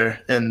up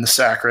there in the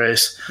sack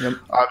race. Yep.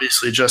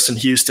 Obviously, Justin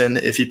Houston,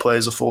 if he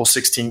plays a full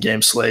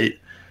 16-game slate.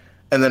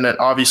 And then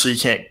obviously you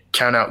can't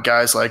count out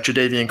guys like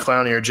Jadeveon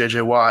Clowney or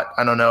J.J. Watt.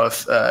 I don't know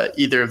if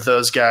either of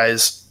those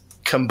guys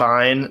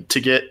combine to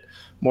get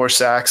more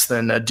sacks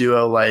than a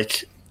duo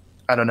like,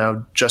 I don't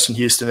know, Justin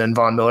Houston and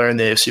Von Miller in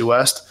the AFC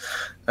West.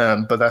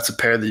 But that's a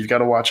pair that you've got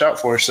to watch out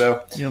for.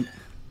 So yep.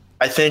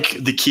 I think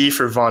the key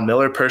for Von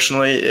Miller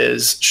personally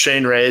is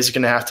Shane Ray is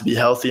going to have to be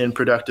healthy and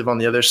productive on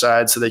the other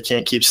side, so they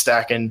can't keep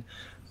stacking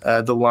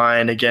the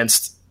line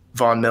against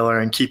Von Miller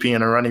and keeping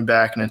in a running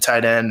back and a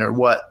tight end or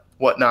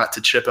whatnot to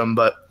chip him.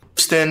 But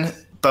Houston,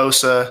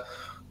 Bosa,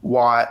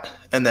 Watt,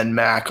 and then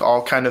Mack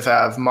all kind of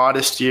have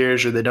modest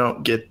years, or they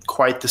don't get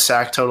quite the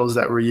sack totals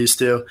that we're used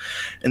to.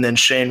 And then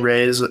Shane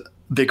Ray's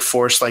big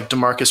force like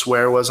DeMarcus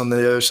Ware was on the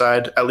other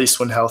side, at least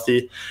when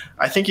healthy.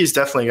 I think he's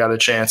definitely got a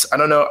chance. I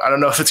don't know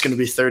if it's going to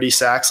be 30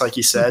 sacks like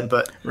he said,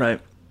 but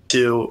right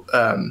to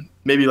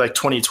maybe like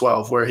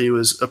 2012 where he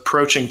was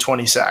approaching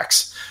 20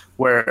 sacks,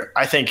 where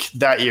I think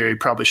that year he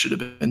probably should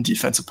have been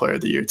Defensive Player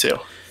of the Year too.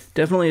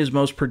 Definitely his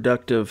most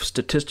productive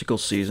statistical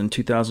season,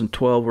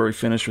 2012, where he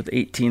finished with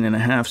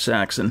 18.5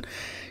 sacks. And,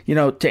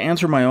 to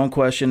answer my own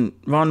question,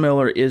 Von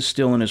Miller is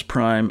still in his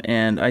prime,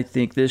 and I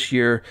think this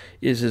year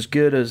is as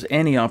good as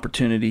any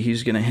opportunity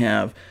he's going to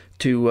have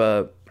to,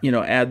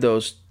 add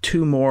those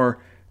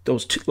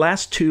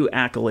last 2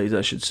 accolades,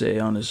 I should say,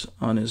 on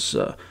his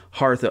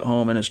hearth at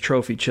home and his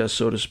trophy chest,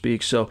 so to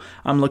speak. So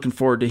I'm looking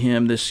forward to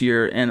him this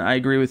year, and I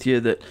agree with you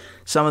that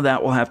some of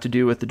that will have to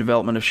do with the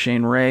development of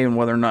Shane Ray and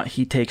whether or not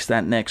he takes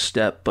that next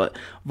step. But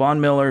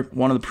Von Miller,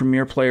 one of the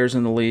premier players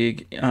in the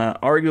league,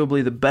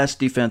 arguably the best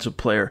defensive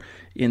player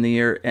in the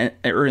year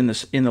or in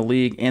the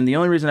league. And the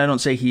only reason I don't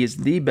say he is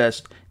the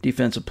best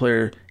defensive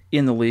player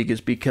in the league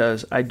is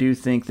because I do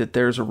think that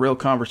there's a real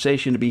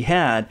conversation to be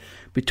had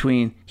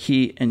between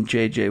he and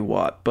J.J.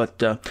 Watt.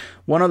 But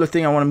one other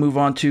thing I want to move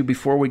on to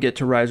before we get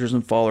to risers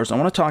and fallers, I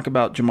want to talk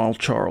about Jamal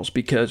Charles,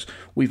 because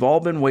we've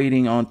all been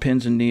waiting on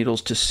pins and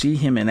needles to see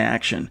him in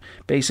action.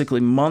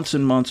 Basically months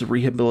and months of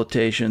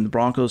rehabilitation, the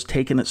Broncos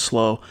taking it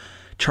slow.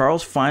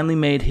 Charles finally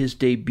made his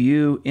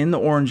debut in the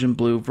orange and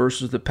blue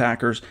versus the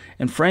Packers,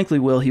 and frankly,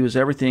 Will, he was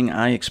everything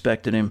I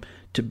expected him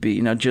to be.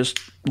 Now, just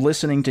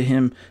listening to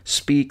him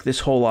speak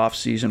this whole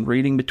offseason,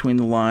 reading between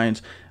the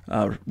lines,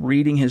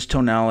 reading his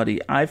tonality,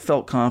 I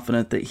felt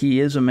confident that he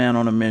is a man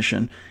on a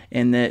mission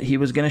and that he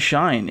was going to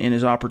shine in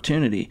his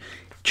opportunity.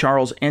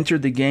 Charles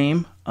entered the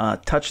game,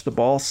 touched the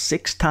ball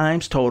 6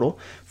 times total,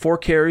 4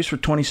 carries for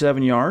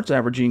 27 yards,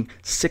 averaging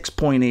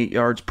 6.8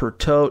 yards per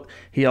tote.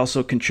 He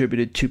also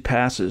contributed 2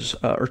 passes,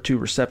 or 2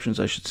 receptions,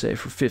 I should say,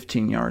 for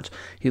 15 yards.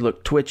 He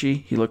looked twitchy,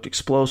 he looked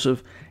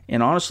explosive,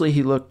 and honestly,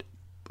 he looked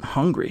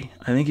hungry.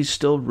 I think he's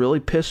still really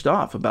pissed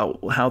off about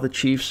how the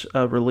Chiefs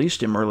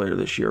released him earlier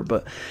this year.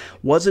 But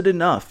was it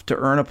enough to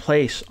earn a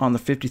place on the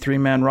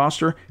 53-man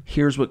roster?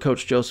 Here's what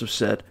Coach Joseph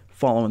said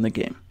following the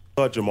game.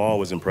 I thought Jamal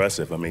was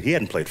impressive. I mean, he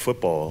hadn't played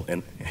football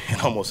in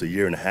almost a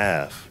year and a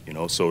half,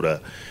 so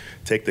to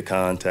take the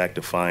contact,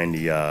 to find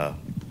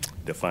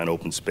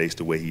open space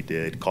the way he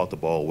did, caught the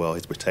ball well,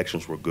 his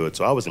protections were good.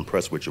 So I was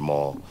impressed with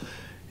Jamal.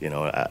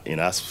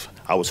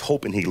 I was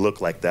hoping he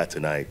looked like that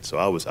tonight, so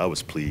I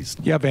was pleased.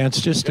 Yeah, Vance,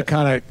 just to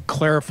kind of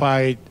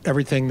clarify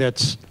everything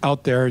that's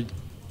out there,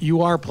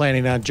 you are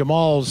planning on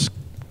Jamal's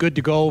good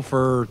to go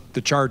for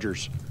the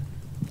Chargers.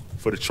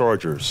 For the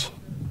Chargers?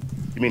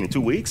 You mean in 2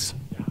 weeks?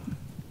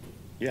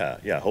 Yeah,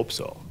 I hope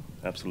so.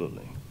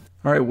 Absolutely.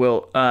 All right,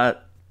 Will.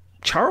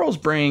 Charles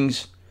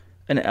brings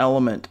an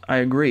element, I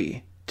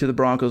agree, to the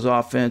Broncos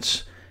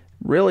offense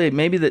really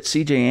maybe that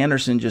C.J.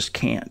 Anderson just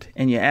can't.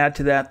 And you add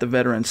to that the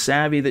veteran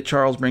savvy that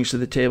Charles brings to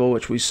the table,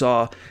 which we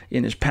saw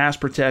in his pass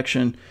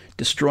protection,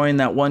 destroying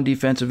that one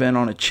defensive end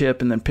on a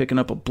chip and then picking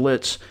up a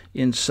blitz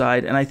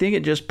inside. And I think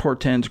it just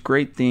portends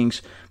great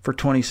things for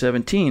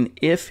 2017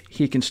 if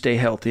he can stay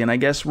healthy. And I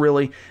guess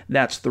really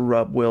that's the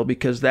rub, Will,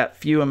 because that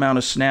few amount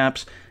of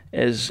snaps,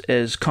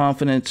 as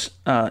confidence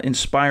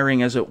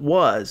inspiring as it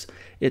was,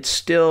 it's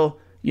still,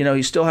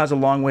 he still has a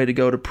long way to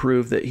go to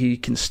prove that he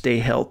can stay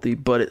healthy.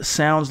 But it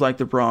sounds like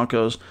the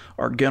Broncos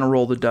are going to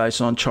roll the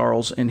dice on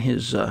Charles and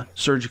his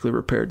surgically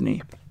repaired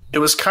knee. It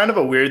was kind of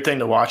a weird thing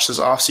to watch this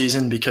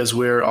offseason because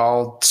we were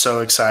all so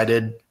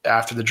excited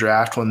after the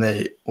draft when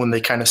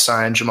they kind of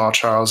signed Jamal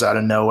Charles out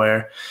of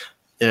nowhere.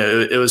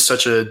 It was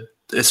such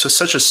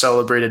a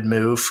celebrated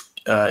move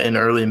in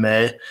early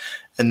May.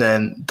 And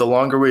then the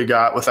longer we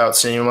got without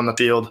seeing him on the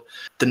field,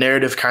 the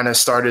narrative kind of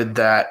started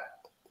that,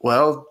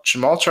 well,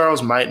 Jamal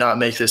Charles might not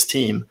make this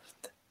team.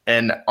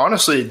 And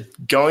honestly,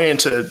 going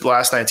into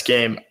last night's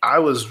game, I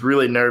was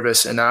really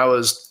nervous and I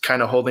was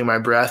kind of holding my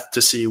breath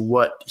to see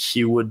what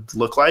he would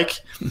look like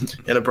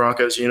in a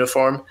Broncos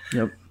uniform.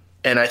 Yep.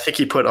 And I think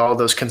he put all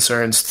those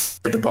concerns,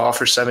 the ball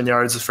for 7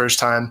 yards the first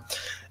time.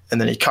 And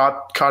then he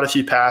caught a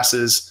few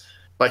passes.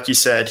 Like you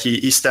said,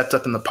 he stepped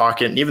up in the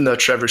pocket. And even though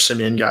Trevor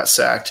Siemian got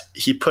sacked,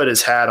 he put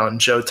his hat on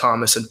Joe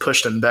Thomas and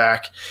pushed him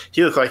back.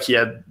 He looked like he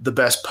had the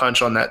best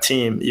punch on that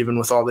team, even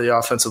with all the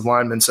offensive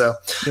linemen. So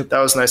That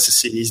was nice to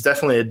see. He's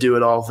definitely a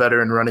do-it-all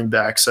veteran running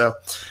back. So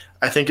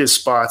I think his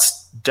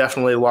spot's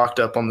definitely locked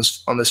up on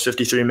this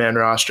 53-man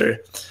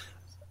roster.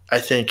 I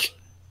think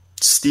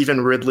Stephen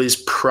Ridley's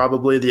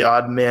probably the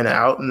odd man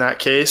out in that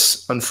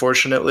case,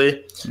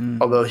 unfortunately,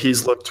 although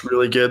he's looked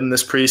really good in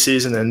this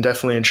preseason and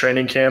definitely in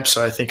training camp,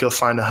 so I think he'll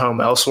find a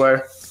home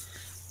elsewhere.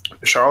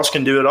 Charles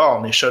can do it all,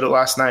 and he showed it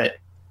last night.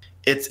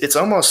 It's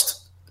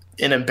almost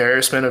an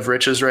embarrassment of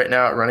riches right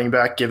now at running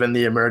back given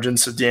the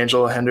emergence of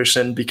D'Angelo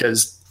Henderson,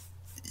 because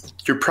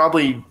you're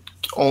probably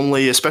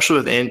only, especially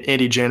with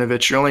Andy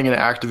Janovich, you're only going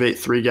to activate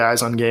 3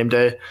 guys on game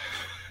day.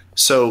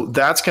 So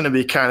that's going to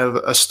be kind of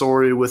a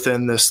story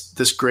within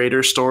this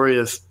greater story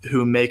of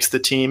who makes the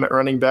team at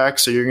running back.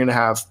 So you're going to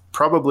have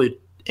probably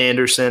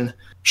Anderson,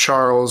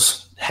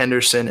 Charles,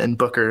 Henderson, and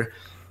Booker.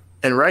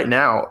 And right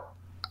now,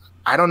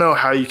 I don't know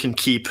how you can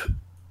keep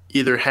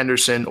either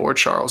Henderson or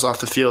Charles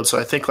off the field. So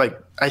I think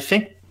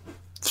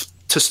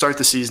to start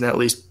the season at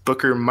least,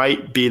 Booker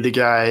might be the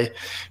guy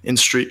in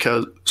street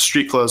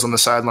clothes on the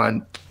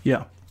sideline.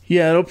 Yeah,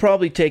 it'll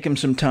probably take him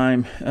some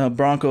time.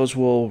 Broncos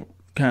will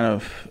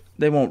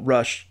they won't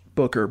rush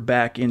Booker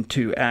back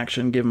into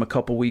action, give him a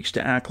couple weeks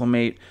to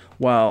acclimate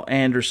while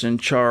Anderson,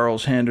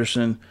 Charles,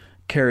 Henderson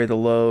carry the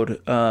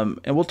load. And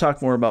we'll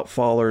talk more about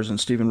Fallers and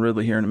Stephen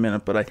Ridley here in a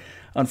minute, but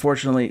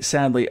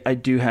sadly, I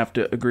do have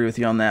to agree with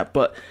you on that.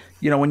 But,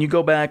 when you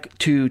go back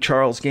to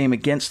Charles' game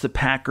against the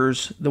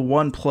Packers, the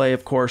one play,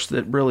 of course,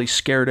 that really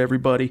scared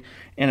everybody,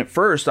 and at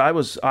first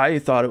I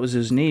thought it was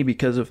his knee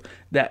because of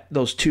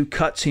those 2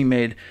 cuts he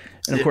made.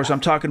 And, of course, I'm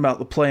talking about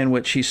the play in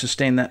which he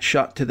sustained that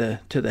shot to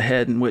the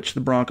head, in which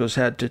the Broncos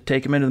had to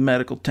take him into the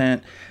medical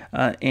tent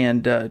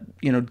and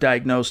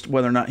diagnosed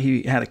whether or not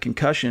he had a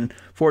concussion.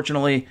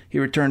 Fortunately, he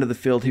returned to the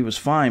field. He was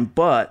fine.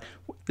 But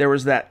there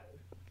was that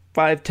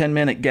 5-10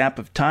 minute gap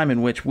of time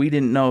in which we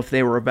didn't know if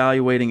they were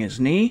evaluating his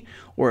knee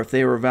or if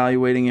they were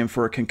evaluating him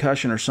for a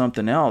concussion or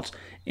something else.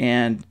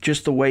 And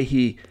just the way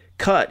he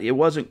cut, it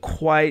wasn't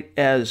quite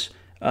as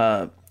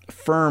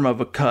firm of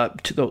a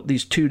cut to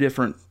these 2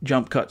 different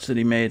jump cuts that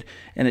he made,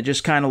 and it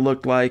just kind of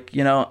looked like,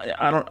 I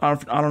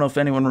don't know if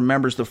anyone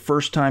remembers the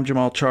first time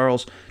Jamal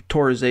Charles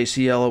tore his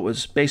ACL. It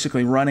was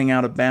basically running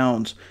out of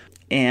bounds,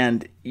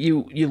 and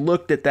you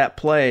looked at that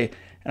play,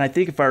 and I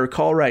think if I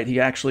recall right, he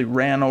actually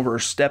ran over or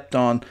stepped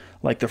on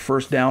like the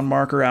first down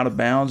marker out of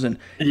bounds, and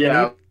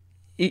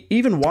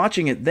even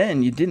watching it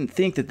then, you didn't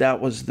think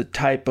that was the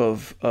type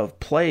of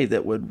play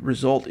that would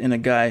result in a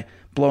guy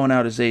blowing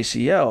out his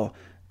ACL.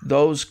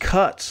 Those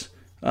cuts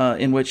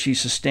in which he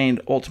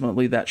sustained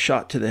ultimately that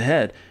shot to the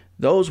head,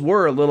 those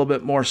were a little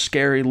bit more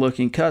scary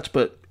looking cuts,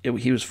 but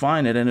he was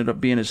fine. It ended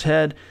up being his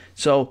head.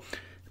 So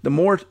the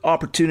more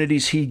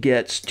opportunities he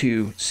gets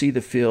to see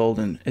the field,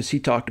 and as he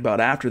talked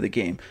about after the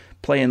game,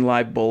 playing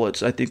live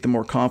bullets, I think the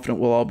more confident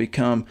we'll all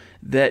become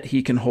that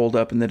he can hold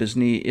up and that his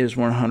knee is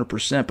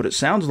 100%. But it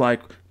sounds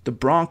like the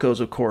Broncos,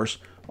 of course,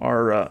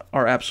 are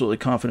absolutely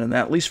confident in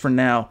that, at least for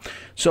now.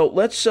 So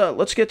let's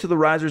get to the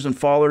risers and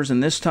fallers,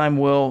 and this time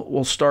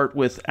we'll start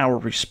with our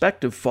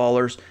respective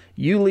fallers.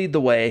 You lead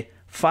the way.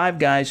 5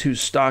 guys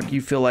whose stock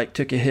you feel like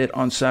took a hit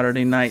on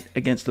Saturday night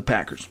against the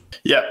Packers.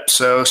 Yep.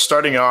 So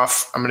starting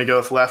off, I'm going to go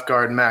with left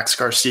guard Max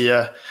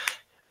Garcia.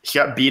 He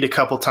got beat a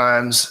couple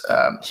times.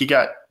 He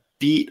got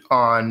beat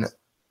on,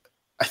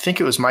 I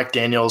think it was Mike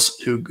Daniels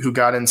who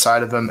got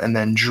inside of him and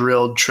then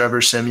drilled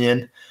Trevor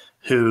Siemian,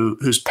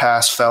 whose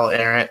pass fell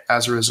errant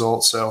as a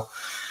result. So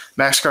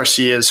Max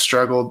Garcia has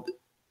struggled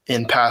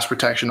in pass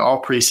protection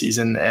all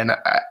preseason, and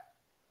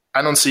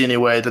I don't see any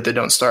way that they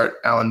don't start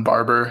Alan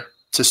Barber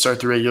to start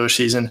the regular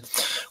season.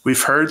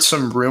 We've heard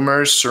some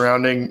rumors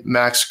surrounding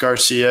Max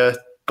Garcia,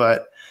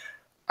 but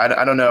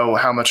I don't know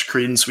how much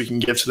credence we can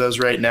give to those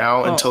right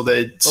now until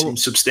they seem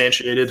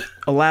substantiated.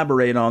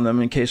 Elaborate on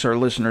them in case our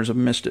listeners have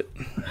missed it.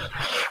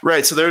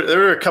 Right. So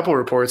there are a couple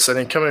reports, I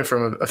think, coming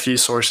from a few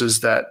sources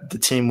that the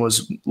team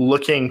was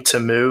looking to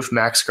move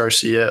Max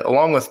Garcia,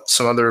 along with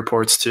some other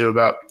reports too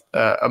about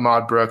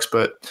Ahmad Brooks,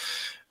 but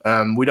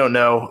we don't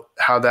know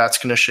how that's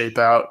going to shape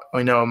out.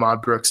 We know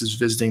Ahmad Brooks is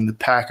visiting the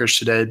Packers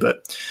today,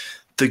 but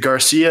the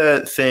Garcia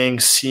thing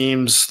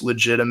seems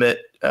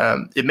legitimate.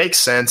 It makes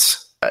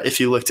sense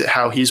if you looked at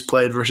how he's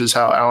played versus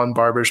how Alan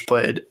Barber's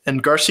played.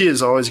 And Garcia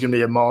is always going to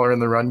be a mauler in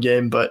the run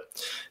game, but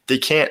they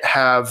can't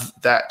have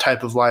that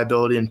type of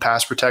liability in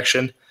pass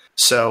protection.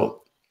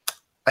 So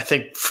I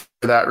think for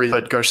that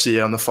reason, put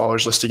Garcia on the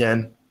fallers list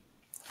again.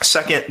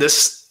 Second,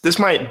 this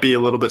might be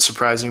a little bit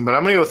surprising, but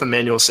I'm going to go with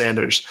Emmanuel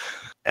Sanders.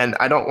 And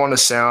I don't want to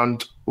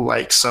sound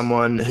like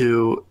someone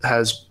who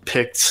has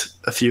picked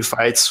a few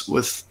fights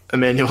with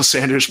Emmanuel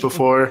Sanders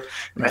before.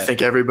 And I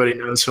think everybody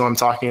knows who I'm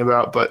talking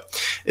about, but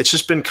it's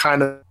just been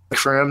kind of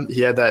for him.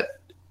 He had that,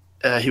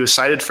 he was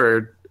cited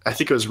for, I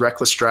think it was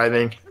reckless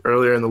driving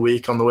earlier in the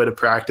week on the way to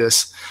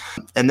practice.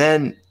 And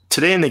then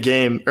today in the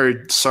game,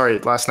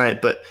 last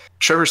night, but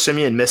Trevor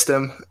Siemian missed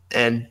him,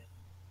 and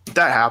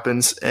that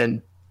happens.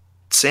 And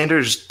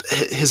Sanders,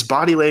 his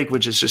body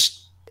language is just,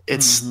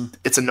 it's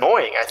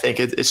annoying. I think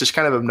it's just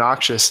kind of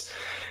obnoxious.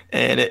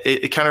 And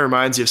it kind of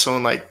reminds you of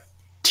someone like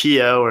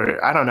T.O.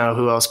 or I don't know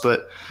who else,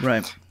 but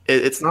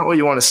it's not what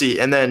you want to see.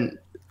 And then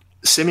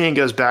Siemian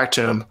goes back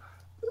to him,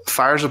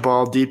 fires a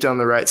ball deep down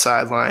the right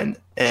sideline,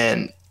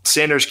 and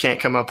Sanders can't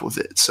come up with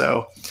it.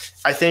 So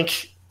I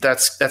think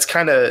that's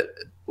kind of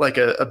like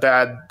a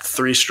bad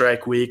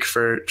 3-strike week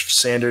for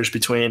Sanders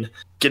between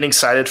getting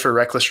cited for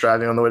reckless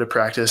driving on the way to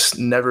practice,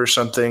 never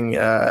something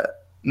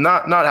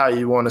not how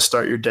you want to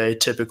start your day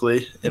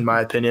typically, in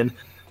my opinion.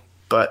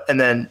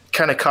 And then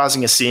kind of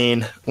causing a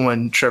scene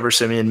when Trevor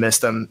Siemian missed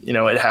them.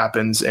 It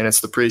happens, and it's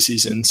the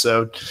preseason,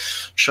 so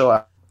chill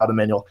out,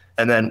 Emmanuel.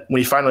 And then when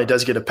he finally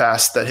does get a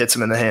pass that hits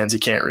him in the hands, he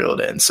can't reel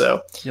it in.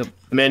 So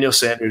Emmanuel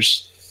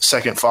Sanders,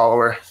 second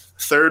follower.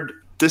 Third,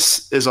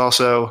 this is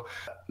also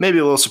maybe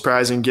a little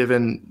surprising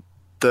given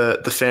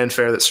the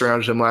fanfare that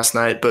surrounded him last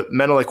night, but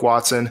Menelik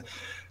Watson,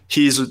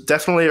 he's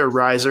definitely a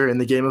riser in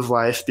the game of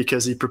life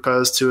because he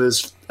proposed to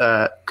his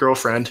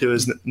girlfriend, who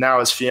is now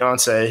his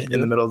fiance,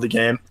 in the middle of the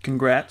game.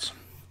 Congrats.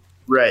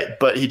 Right,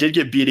 but he did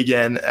get beat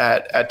again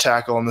at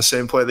tackle on the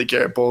same play that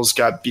Garrett Bowles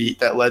got beat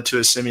that led to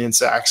a Siemian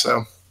sack.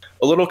 So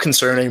a little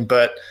concerning,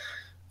 but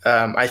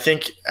I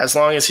think as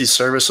long as he's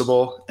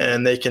serviceable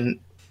and they can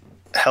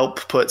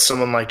help put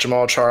someone like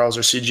Jamal Charles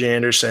or C.J.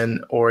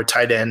 Anderson or a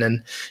tight end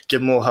and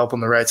give him a little help on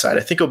the right side,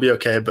 I think he'll be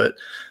okay, but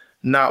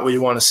not what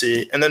you want to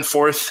see. And then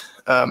fourth,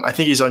 I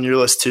think he's on your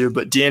list too,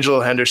 but D'Angelo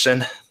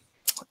Henderson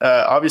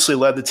obviously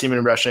led the team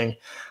in rushing,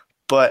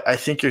 but I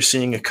think you're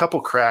seeing a couple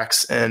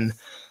cracks, and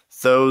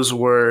those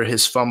were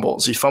his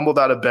fumbles. He fumbled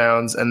out of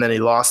bounds, and then he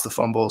lost the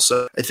fumble.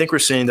 So I think we're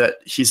seeing that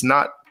he's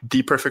not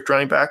the perfect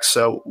running back,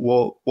 so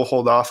we'll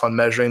hold off on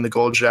measuring the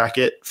gold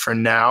jacket for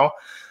now.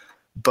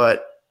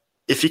 But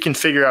if he can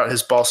figure out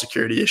his ball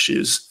security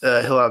issues,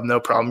 he'll have no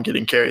problem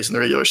getting carries in the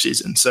regular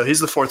season. So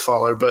he's the fourth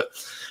faller, but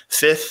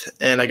fifth,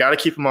 and I got to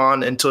keep him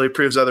on until he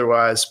proves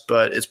otherwise,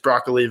 but it's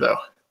Brock Olivo.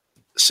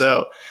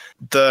 So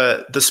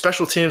the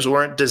special teams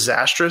weren't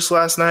disastrous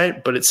last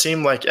night, but it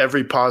seemed like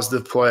every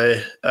positive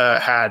play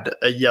had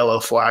a yellow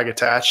flag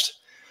attached.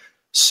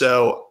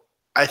 So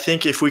I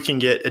think if we can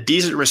get a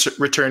decent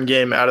return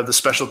game out of the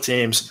special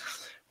teams,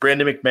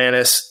 Brandon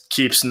McManus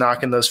keeps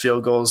knocking those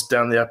field goals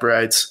down the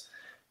uprights,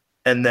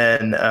 and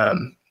then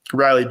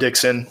Riley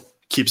Dixon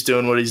keeps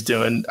doing what he's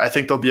doing, I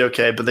think they'll be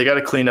okay, but they got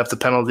to clean up the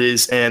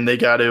penalties, and they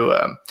got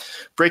to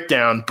break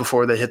down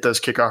before they hit those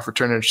kickoff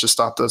returners to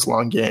stop those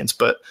long gains.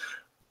 But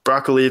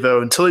Brock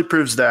Olivo, until he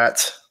proves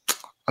that,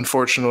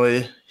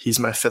 unfortunately, he's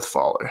my fifth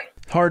faller.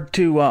 Hard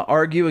to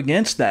argue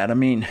against that. I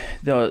mean,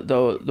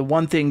 the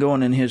one thing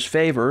going in his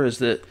favor is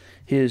that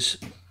his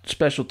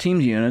special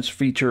teams units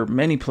feature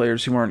many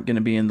players who aren't going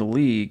to be in the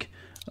league.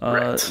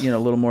 Right. A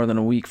little more than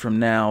a week from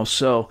now.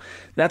 So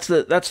that's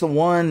the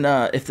one.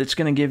 If it's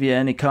going to give you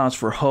any cause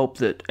for hope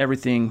that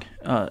everything,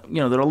 that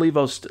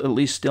Olivo's at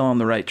least still on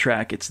the right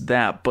track, it's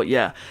that. But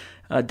yeah,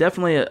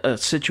 definitely a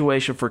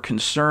situation for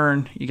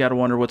concern. You got to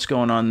wonder what's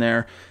going on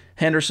there.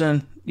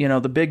 Henderson,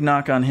 the big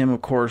knock on him,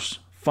 of course,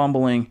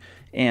 fumbling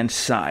and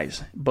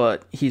size.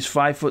 But he's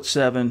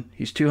 5'7",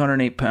 he's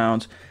 208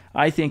 pounds.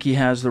 I think he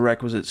has the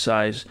requisite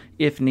size,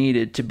 if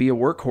needed, to be a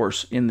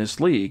workhorse in this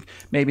league.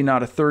 Maybe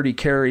not a 30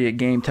 carry a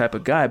game type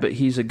of guy, but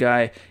he's a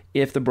guy,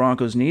 if the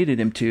Broncos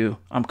needed him to,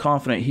 I'm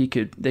confident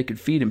they could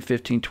feed him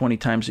 15, 20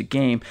 times a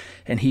game,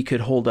 and he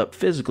could hold up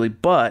physically.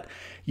 But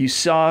you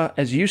saw,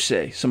 as you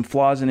say, some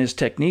flaws in his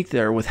technique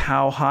there with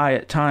how high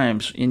at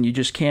times, and you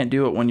just can't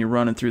do it when you're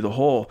running through the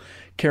hole,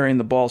 carrying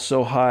the ball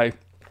so high,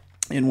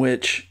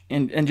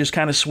 and just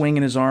kind of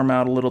swinging his arm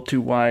out a little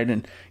too wide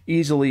and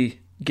easily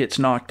gets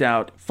knocked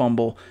out,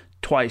 fumble,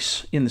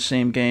 twice in the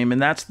same game,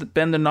 and that's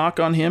been the knock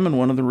on him, and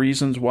one of the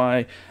reasons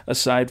why,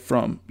 aside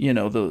from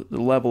the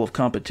level of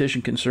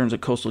competition concerns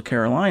at Coastal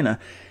Carolina,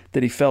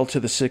 that he fell to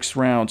the 6th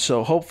round.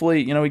 So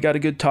hopefully, he got a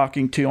good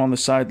talking to on the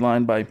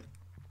sideline by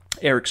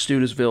Eric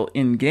Studesville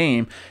in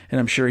game, and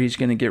I'm sure he's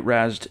going to get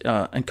razzed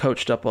and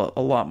coached up a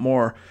lot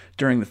more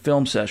during the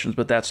film sessions,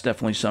 but that's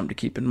definitely something to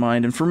keep in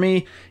mind. And for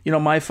me,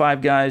 my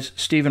 5 guys,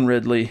 Stephen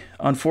Ridley.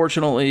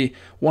 Unfortunately,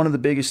 one of the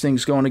biggest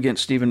things going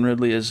against Stephen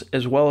Ridley is,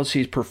 as well as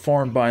he's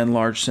performed by and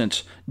large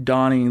since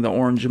donning the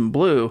orange and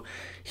blue,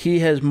 he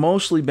has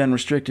mostly been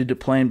restricted to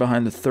playing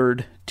behind the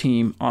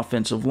third-team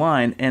offensive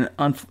line, and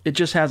it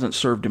just hasn't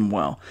served him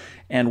well.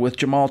 And with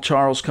Jamal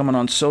Charles coming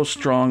on so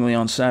strongly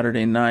on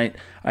Saturday night,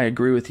 I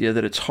agree with you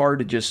that it's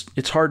hard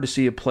to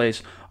see a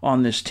place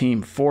on this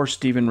team for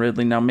Stephen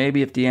Ridley. Now,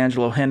 maybe if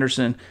D'Angelo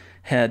Henderson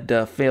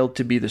had failed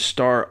to be the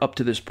star up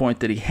to this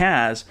point that he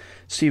has,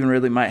 Stephen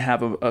Ridley might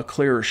have a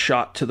clearer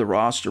shot to the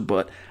roster,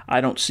 but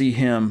I don't see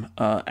him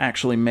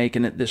actually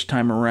making it this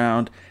time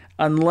around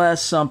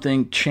unless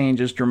something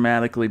changes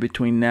dramatically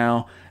between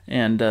now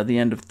and the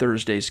end of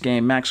Thursday's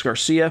game. Max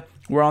Garcia,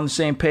 we're on the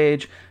same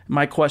page.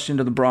 My question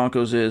to the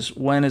Broncos is,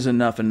 when is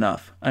enough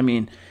enough? I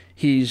mean,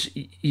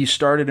 you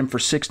started him for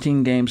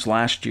 16 games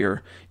last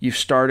year. You've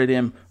started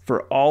him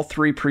for all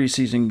 3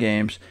 preseason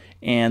games,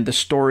 and the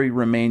story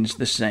remains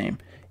the same.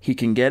 He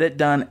can get it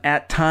done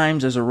at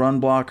times as a run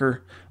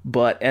blocker,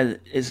 but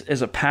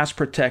as a pass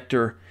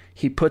protector,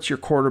 he puts your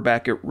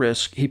quarterback at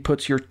risk. He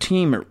puts your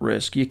team at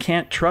risk. You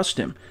can't trust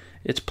him.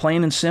 It's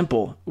plain and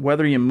simple.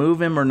 Whether you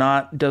move him or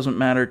not doesn't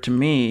matter to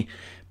me,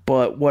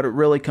 but what it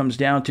really comes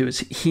down to is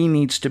he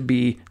needs to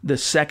be the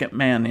second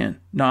man in,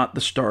 not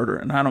the starter.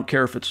 And I don't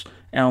care if it's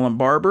Alan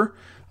Barber.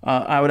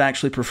 I would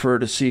actually prefer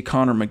to see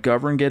Connor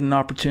McGovern get an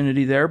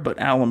opportunity there, but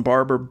Alan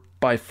Barber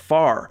by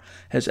far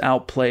has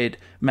outplayed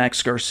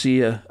Max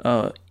Garcia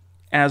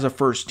as a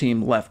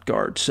first-team left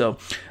guard. So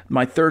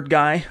my third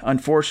guy,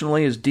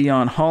 unfortunately, is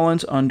Deion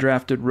Hollins,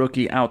 undrafted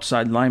rookie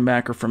outside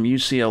linebacker from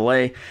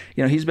UCLA.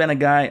 He's been a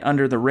guy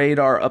under the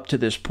radar up to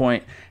this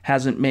point,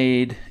 hasn't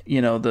made,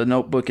 the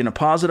notebook in a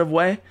positive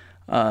way,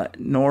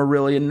 nor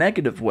really a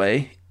negative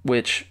way,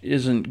 which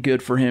isn't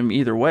good for him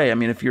either way. I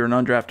mean, if you're an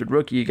undrafted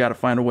rookie, you got to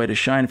find a way to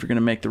shine if you're going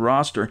to make the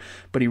roster.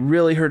 But he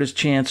really hurt his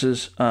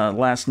chances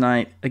last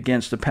night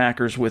against the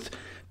Packers with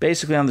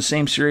basically on the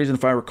same series, and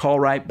if I recall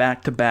right,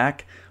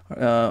 back-to-back,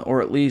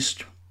 or at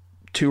least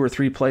 2 or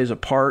 3 plays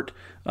apart,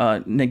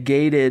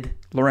 negated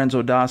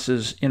Lorenzo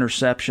Das's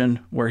interception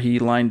where he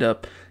lined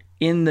up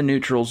in the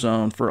neutral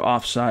zone for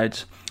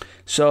offsides.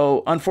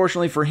 So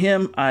unfortunately for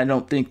him, I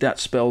don't think that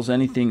spells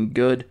anything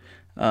good.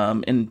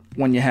 And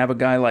when you have a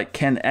guy like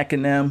Ken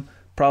Eckenem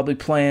probably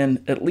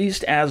playing at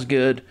least as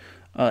good,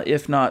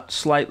 if not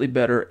slightly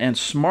better and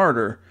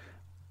smarter,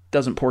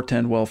 doesn't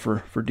portend well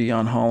for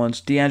Deion Hollins.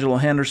 D'Angelo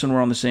Henderson,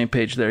 we're on the same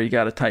page there. You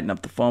got to tighten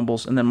up the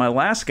fumbles. And then my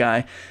last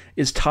guy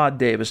is Todd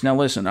Davis. Now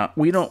listen,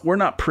 we're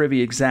not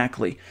privy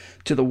exactly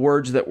to the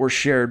words that were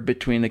shared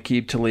between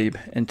Aqib Talib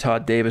and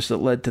Todd Davis that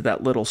led to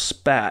that little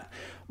spat.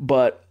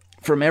 But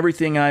from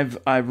everything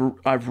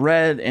I've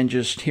read and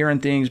just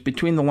hearing things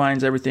between the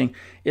lines, everything,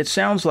 it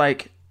sounds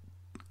like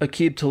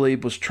Aqib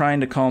Talib was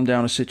trying to calm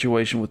down a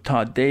situation with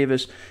Todd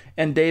Davis,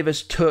 and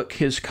Davis took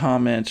his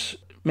comments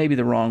maybe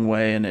the wrong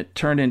way, and it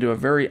turned into a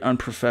very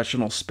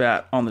unprofessional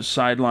spat on the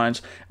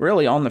sidelines,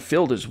 really on the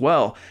field as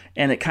well,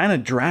 and it kind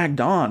of dragged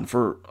on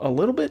for a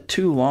little bit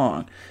too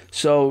long.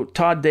 So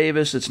Todd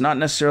Davis, it's not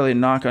necessarily a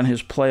knock on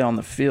his play on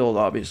the field,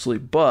 obviously,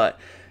 but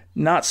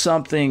not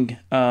something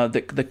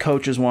that the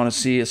coaches want to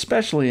see,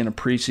 especially in a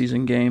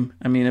preseason game.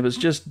 I mean, it was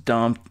just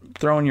dumb,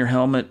 throwing your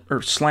helmet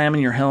or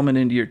slamming your helmet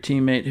into your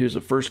teammate who's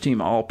a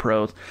first-team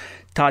All-Pro.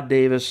 Todd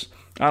Davis,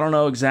 I don't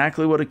know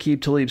exactly what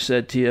Aqib Talib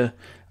said to you.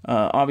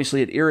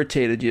 Obviously, it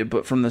irritated you,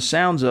 but from the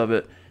sounds of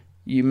it,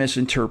 you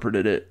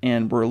misinterpreted it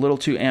and were a little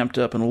too amped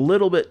up and a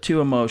little bit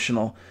too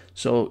emotional.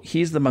 So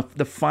he's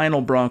the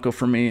final Bronco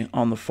for me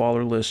on the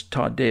faller list,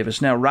 Todd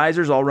Davis. Now,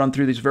 risers, I'll run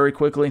through these very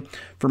quickly.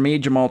 For me,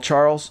 Jamal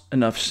Charles,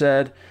 enough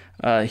said.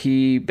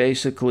 He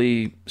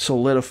basically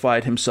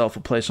solidified himself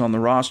a place on the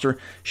roster.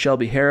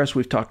 Shelby Harris,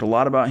 we've talked a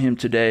lot about him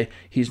today.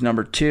 He's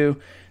number 2.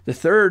 The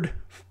third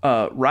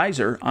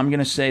riser, I'm going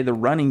to say the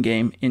running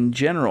game in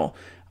general.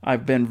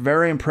 I've been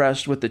very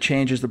impressed with the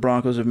changes the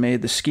Broncos have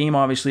made. The scheme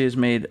obviously has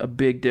made a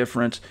big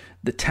difference.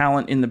 The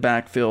talent in the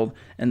backfield,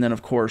 and then,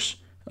 of course,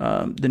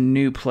 the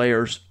new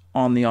players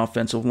on the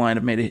offensive line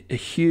have made a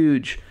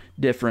huge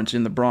difference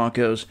in the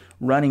Broncos'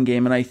 running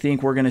game, and I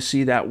think we're going to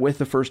see that with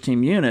the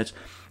first-team units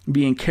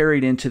being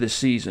carried into the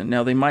season.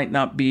 Now, they might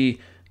not be,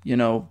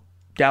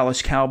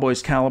 Dallas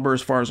Cowboys caliber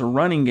as far as a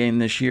running game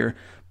this year,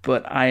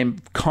 but I am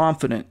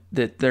confident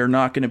that they're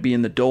not going to be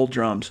in the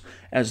doldrums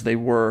as they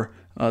were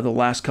the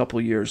last couple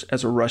of years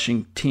as a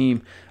rushing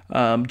team.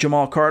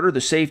 Jamal Carter,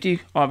 the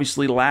safety,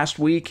 obviously last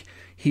week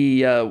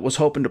He was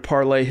hoping to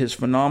parlay his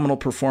phenomenal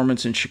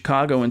performance in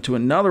Chicago into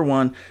another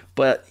one,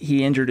 but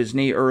he injured his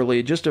knee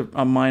early, just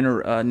a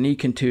minor knee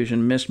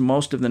contusion, missed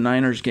most of the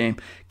Niners game,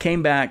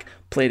 came back,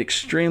 played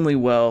extremely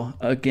well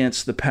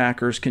against the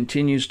Packers,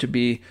 continues to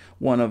be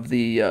one of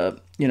the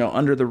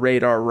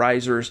under-the-radar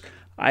risers.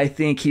 I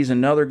think he's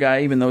another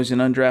guy, even though he's an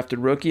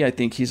undrafted rookie, I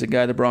think he's a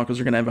guy the Broncos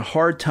are going to have a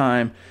hard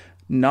time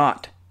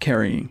not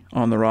carrying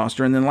on the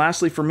roster. And then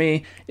lastly for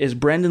me is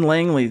Brendan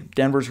Langley,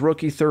 Denver's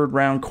rookie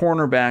third-round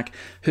cornerback,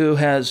 who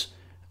has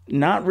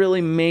not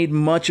really made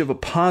much of a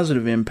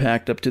positive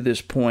impact up to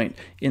this point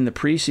in the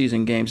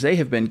preseason games. They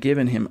have been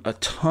giving him a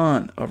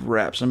ton of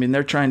reps. I mean,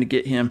 they're trying to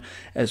get him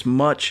as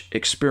much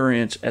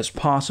experience as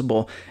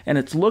possible, and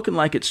it's looking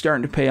like it's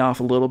starting to pay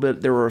off a little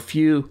bit. There were a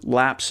few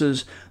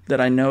lapses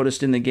that I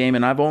noticed in the game,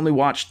 and I've only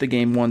watched the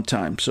game one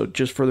time, so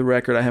just for the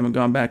record, I haven't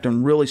gone back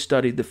and really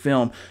studied the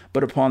film,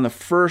 but upon the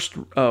first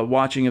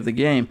watching of the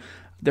game,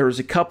 there was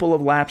a couple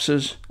of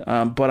lapses,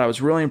 but I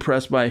was really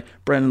impressed by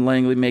Brendan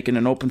Langley making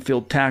an open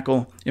field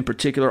tackle, in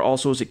particular,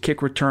 also as a kick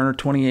returner,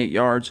 28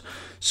 yards.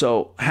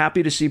 So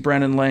happy to see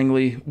Brendan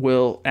Langley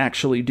will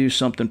actually do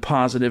something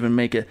positive and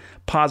make a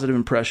positive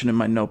impression in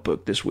my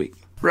notebook this week.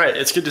 Right.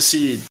 It's good to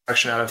see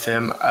action out of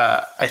him.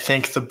 I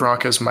think the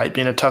Broncos might be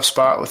in a tough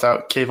spot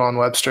without Kayvon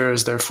Webster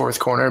as their fourth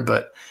corner,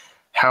 but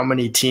how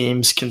many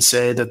teams can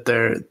say that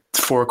they're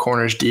four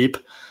corners deep?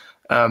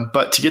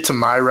 But to get to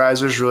my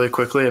risers really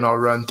quickly, and I'll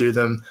run through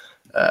them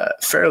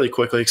fairly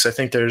quickly because I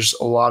think there's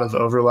a lot of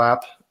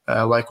overlap,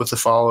 like with the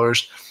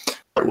followers.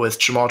 With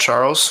Jamal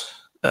Charles,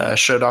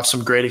 showed off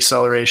some great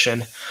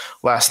acceleration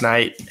last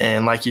night,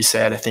 and like you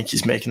said, I think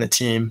he's making the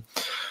team.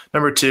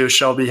 Number 2,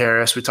 Shelby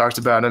Harris. We talked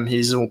about him.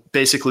 He's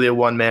basically a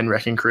one-man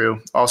wrecking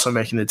crew, also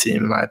making the team,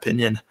 in my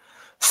opinion.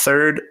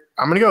 Third,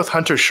 I'm going to go with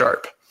Hunter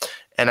Sharp.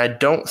 And I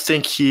don't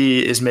think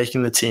he is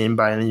making the team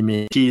by any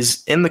means.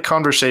 He's in the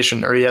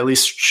conversation, or he at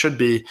least should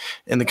be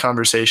in the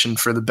conversation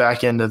for the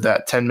back end of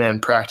that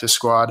 10-man practice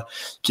squad,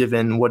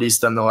 given what he's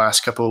done the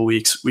last couple of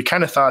weeks. We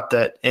kind of thought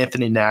that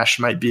Anthony Nash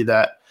might be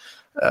that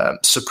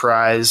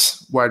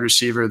surprise wide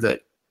receiver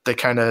that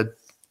kind of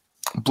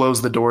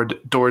blows the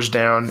doors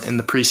down in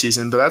the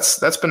preseason. But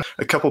that's been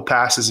a couple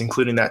passes,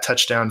 including that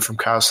touchdown from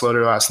Kyle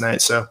Sloter last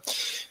night. So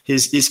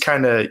he's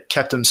kind of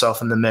kept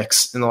himself in the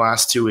mix in the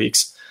last 2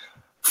 weeks.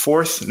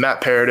 Fourth,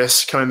 Matt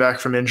Paradis coming back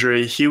from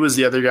injury. He was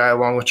the other guy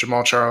along with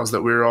Jamal Charles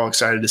that we were all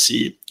excited to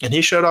see. And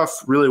he showed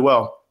off really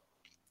well.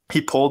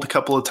 He pulled a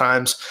couple of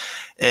times,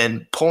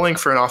 and pulling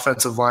for an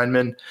offensive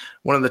lineman,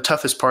 one of the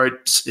toughest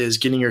parts is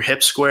getting your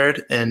hips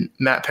squared. And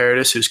Matt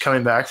Paradis, who's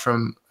coming back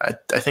from, I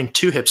think,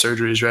 2 hip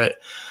surgeries, right,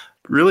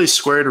 really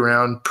squared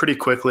around pretty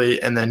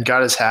quickly and then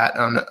got his hat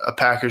on a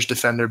Packers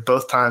defender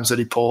both times that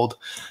he pulled,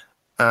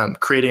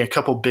 creating a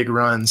couple big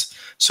runs.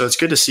 So it's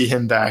good to see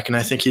him back, and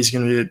I think he's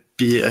going to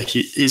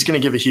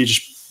give a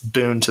huge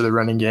boon to the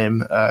running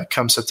game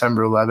come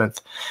September 11th.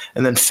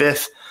 And then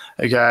fifth,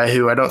 a guy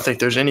who I don't think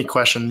there's any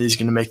question that he's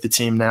going to make the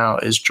team now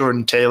is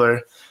Jordan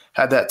Taylor.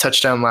 Had that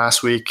touchdown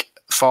last week,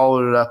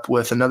 followed it up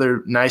with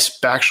another nice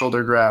back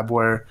shoulder grab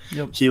where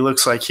he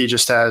looks like he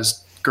just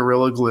has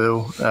Gorilla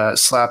Glue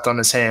slapped on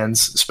his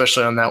hands,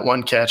 especially on that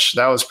one catch.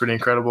 That was pretty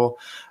incredible.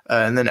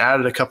 And then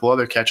added a couple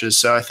other catches.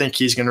 So I think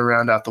he's going to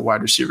round out the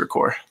wide receiver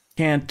core.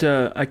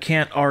 I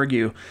can't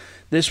argue.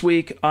 This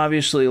week,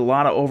 obviously, a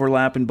lot of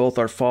overlap in both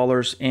our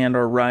fallers and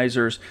our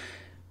risers.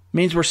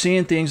 Means we're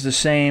seeing things the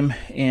same,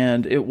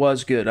 and it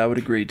was good, I would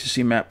agree, to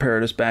see Matt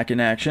Paradis back in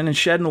action and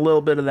shedding a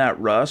little bit of that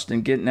rust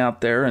and getting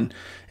out there and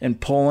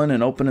pulling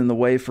and opening the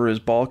way for his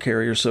ball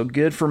carrier. So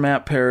good for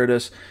Matt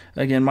Paradis.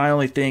 Again, my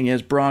only thing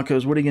is,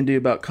 Broncos, what are you going to do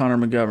about Connor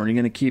McGovern? Are you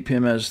going to keep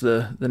him as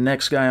the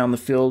next guy on the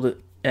field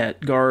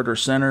at guard or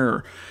center,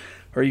 or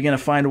are you going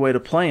to find a way to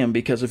play him?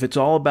 Because if it's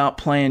all about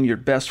playing your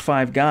best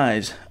 5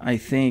 guys, I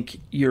think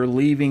you're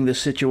leaving the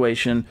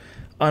situation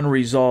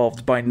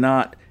unresolved by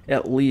not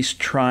at least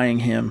trying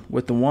him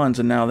with the ones,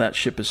 and now that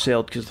ship has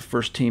sailed because the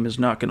first team is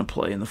not going to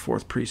play in the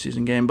 4th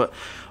preseason game. But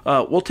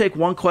we'll take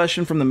one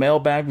question from the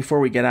mailbag before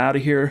we get out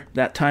of here.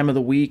 That time of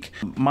the week,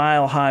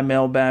 Mile High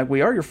Mailbag.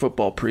 We are your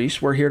football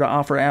priests. We're here to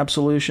offer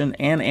absolution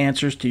and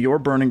answers to your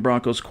burning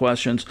Broncos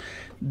questions.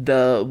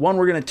 The one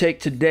we're going to take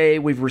today,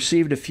 we've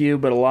received a few,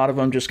 but a lot of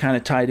them just kind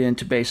of tied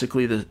into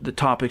basically the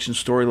topics and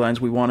storylines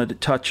we wanted to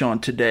touch on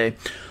today.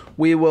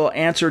 We will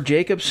answer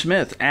Jacob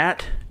Smith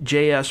at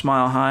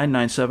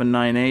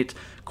JSMileHigh9798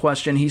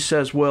 question. He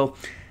says, "Will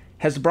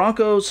have the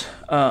Broncos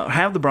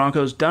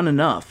done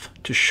enough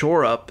to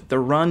shore up the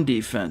run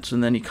defense?"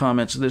 And then he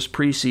comments, "This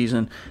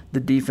preseason, the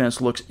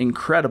defense looks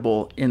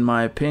incredible, in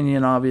my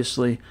opinion,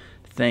 obviously.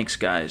 Thanks,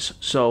 guys."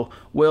 So,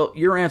 Will,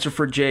 your answer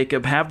for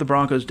Jacob, have the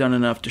Broncos done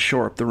enough to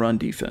shore up the run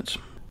defense?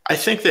 I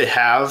think they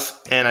have,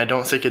 and I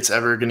don't think it's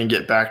ever going to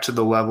get back to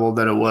the level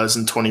that it was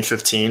in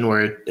 2015,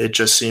 where it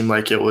just seemed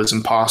like it was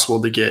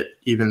impossible to get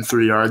even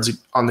 3 yards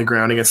on the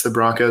ground against the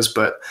Broncos.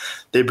 But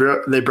they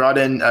brought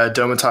in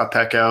Domata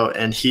Peko,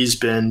 and he's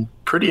been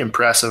pretty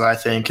impressive, I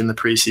think, in the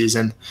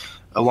preseason,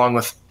 along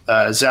with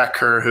Zach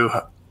Kerr, who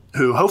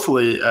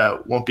hopefully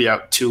won't be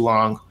out too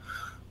long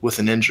with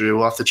an injury.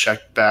 We'll have to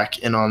check back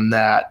in on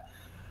that.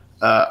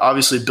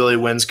 Obviously, Billy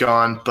Wynn's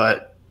gone,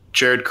 but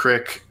Jared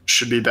Crick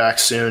should be back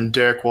soon.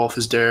 Derek Wolfe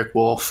is Derek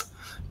Wolfe.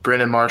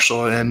 Brandon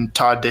Marshall and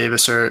Todd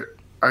Davis are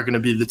going to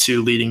be the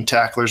two leading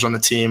tacklers on the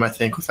team, I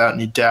think, without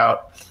any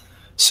doubt.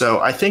 So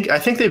I think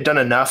they've done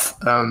enough.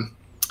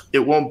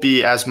 It won't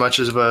be as much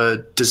of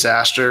a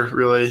disaster,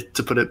 really,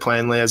 to put it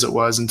plainly, as it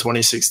was in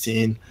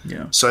 2016.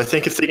 Yeah. So I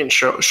think if they can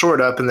shore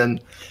it up, and then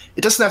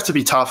it doesn't have to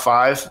be top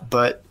 5,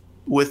 but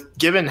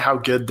given how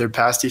good their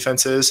pass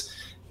defense is,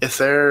 if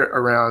they're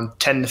around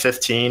 10 to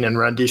 15 in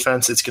run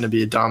defense, it's going to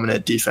be a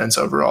dominant defense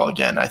overall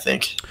again, I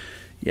think.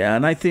 Yeah,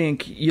 and I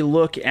think you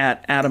look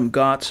at Adam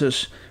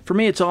Gotsis. For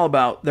me, it's all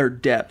about their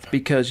depth,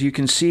 because you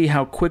can see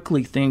how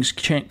quickly things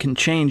can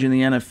change in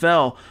the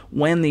NFL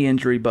when the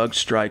injury bug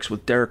strikes,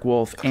 with Derek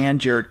Wolfe and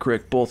Jared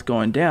Crick both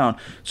going down.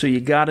 So you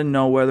got to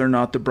know whether or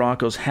not the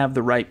Broncos have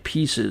the right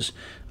pieces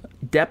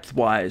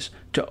depth-wise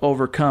to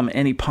overcome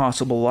any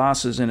possible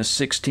losses in a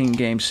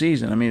 16-game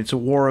season. I mean, it's a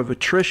war of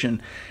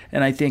attrition,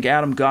 and I think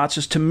Adam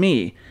Gotsis, to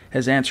me,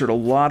 has answered a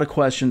lot of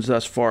questions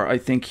thus far. I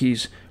think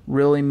he's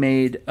really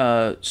made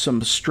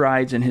some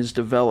strides in his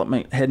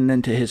development heading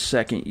into his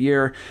second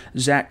year.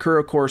 Zach Kerr,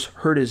 of course,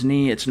 hurt his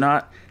knee. It's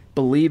not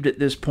believed at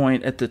this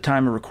point, at the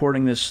time of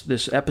recording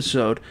this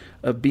episode,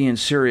 of being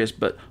serious,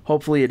 but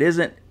hopefully it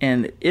isn't.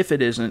 And if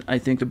it isn't, I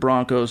think the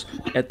Broncos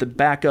at the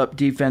backup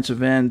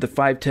defensive end, the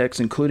 5 techs,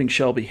 including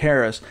Shelby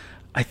Harris,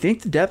 I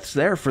think the depth's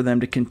there for them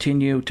to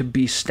continue to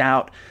be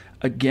stout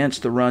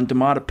against the run.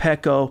 Domata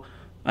Peko,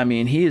 I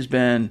mean, he has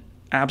been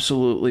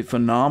absolutely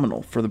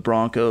phenomenal for the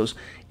Broncos.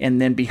 And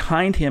then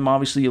behind him,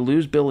 obviously, you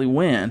lose Billy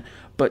Wynn,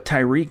 but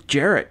Tyreek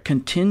Jarrett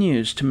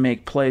continues to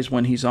make plays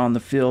when he's on the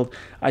field.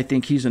 I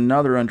think he's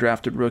another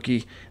undrafted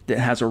rookie that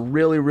has a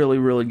really, really,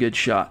 really good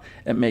shot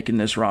at making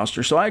this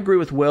roster. So I agree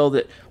with Will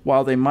that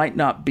while they might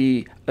not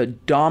be a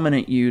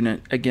dominant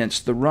unit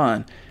against the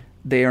run,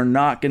 they are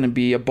not going to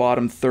be a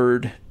bottom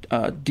third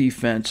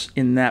defense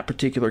in that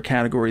particular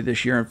category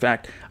this year. In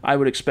fact, I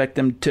would expect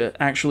them to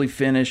actually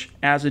finish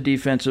as a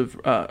defensive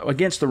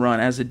against the run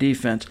as a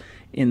defense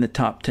in the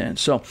top 10.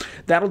 So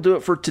that'll do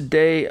it for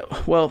today.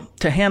 Well,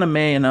 to Hannah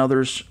May and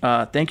others,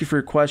 thank you for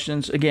your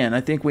questions. Again,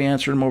 I think we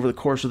answered them over the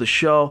course of the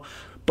show.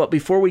 But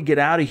before we get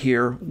out of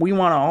here, we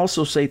want to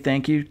also say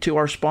thank you to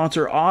our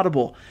sponsor,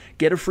 Audible.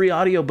 Get a free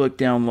audiobook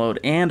download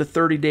and a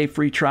 30-day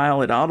free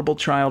trial at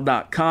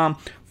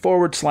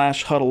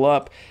audibletrial.com/huddle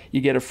up. You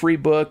get a free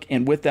book,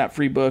 and with that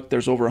free book,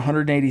 there's over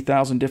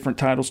 180,000 different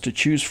titles to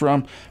choose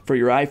from for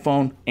your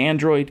iPhone,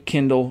 Android,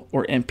 Kindle,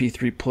 or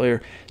MP3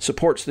 player.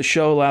 Supports the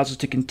show, allows us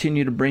to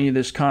continue to bring you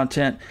this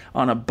content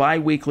on a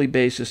bi-weekly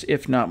basis,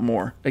 if not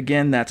more.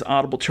 Again, that's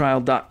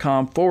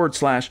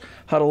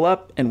audibletrial.com/huddle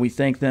up, and we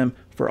thank them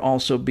for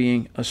also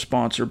being a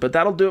sponsor. But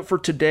that'll do it for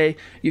today.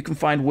 You can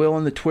find Will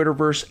in the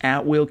Twitterverse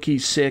at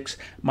WillKey6,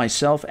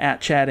 myself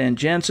at Chad N.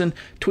 Jensen.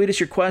 Tweet us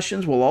your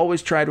questions. We'll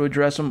always try to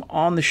address them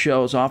on the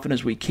show as often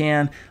as we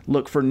can.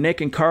 Look for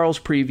Nick and Carl's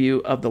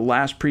preview of the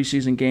last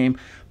preseason game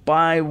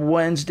by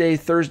Wednesday,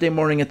 Thursday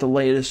morning at the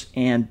latest.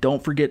 And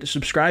don't forget to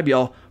subscribe,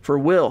 y'all. For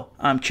Will,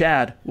 I'm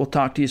Chad. We'll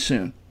talk to you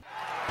soon.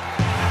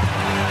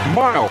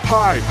 Mile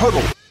High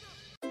Huddle.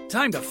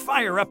 Time to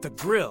fire up the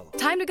grill.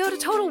 Time to go to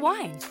Total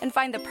Wine and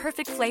find the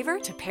perfect flavor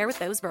to pair with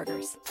those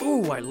burgers.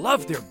 Ooh, I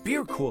love their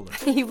beer cooler.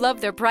 You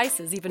love their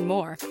prices even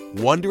more.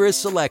 Wondrous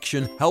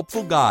selection,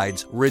 helpful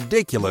guides,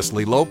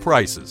 ridiculously low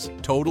prices.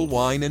 Total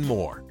Wine and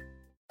more.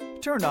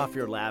 Turn off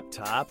your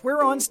laptop.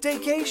 We're on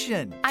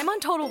staycation. I'm on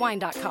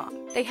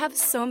TotalWine.com. They have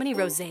so many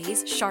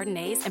rosés,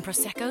 chardonnays, and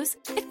proseccos.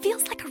 It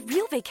feels like a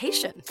real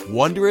vacation.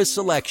 Wondrous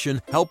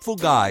selection, helpful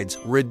guides,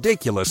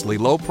 ridiculously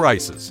low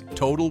prices.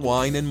 Total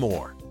Wine and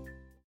more.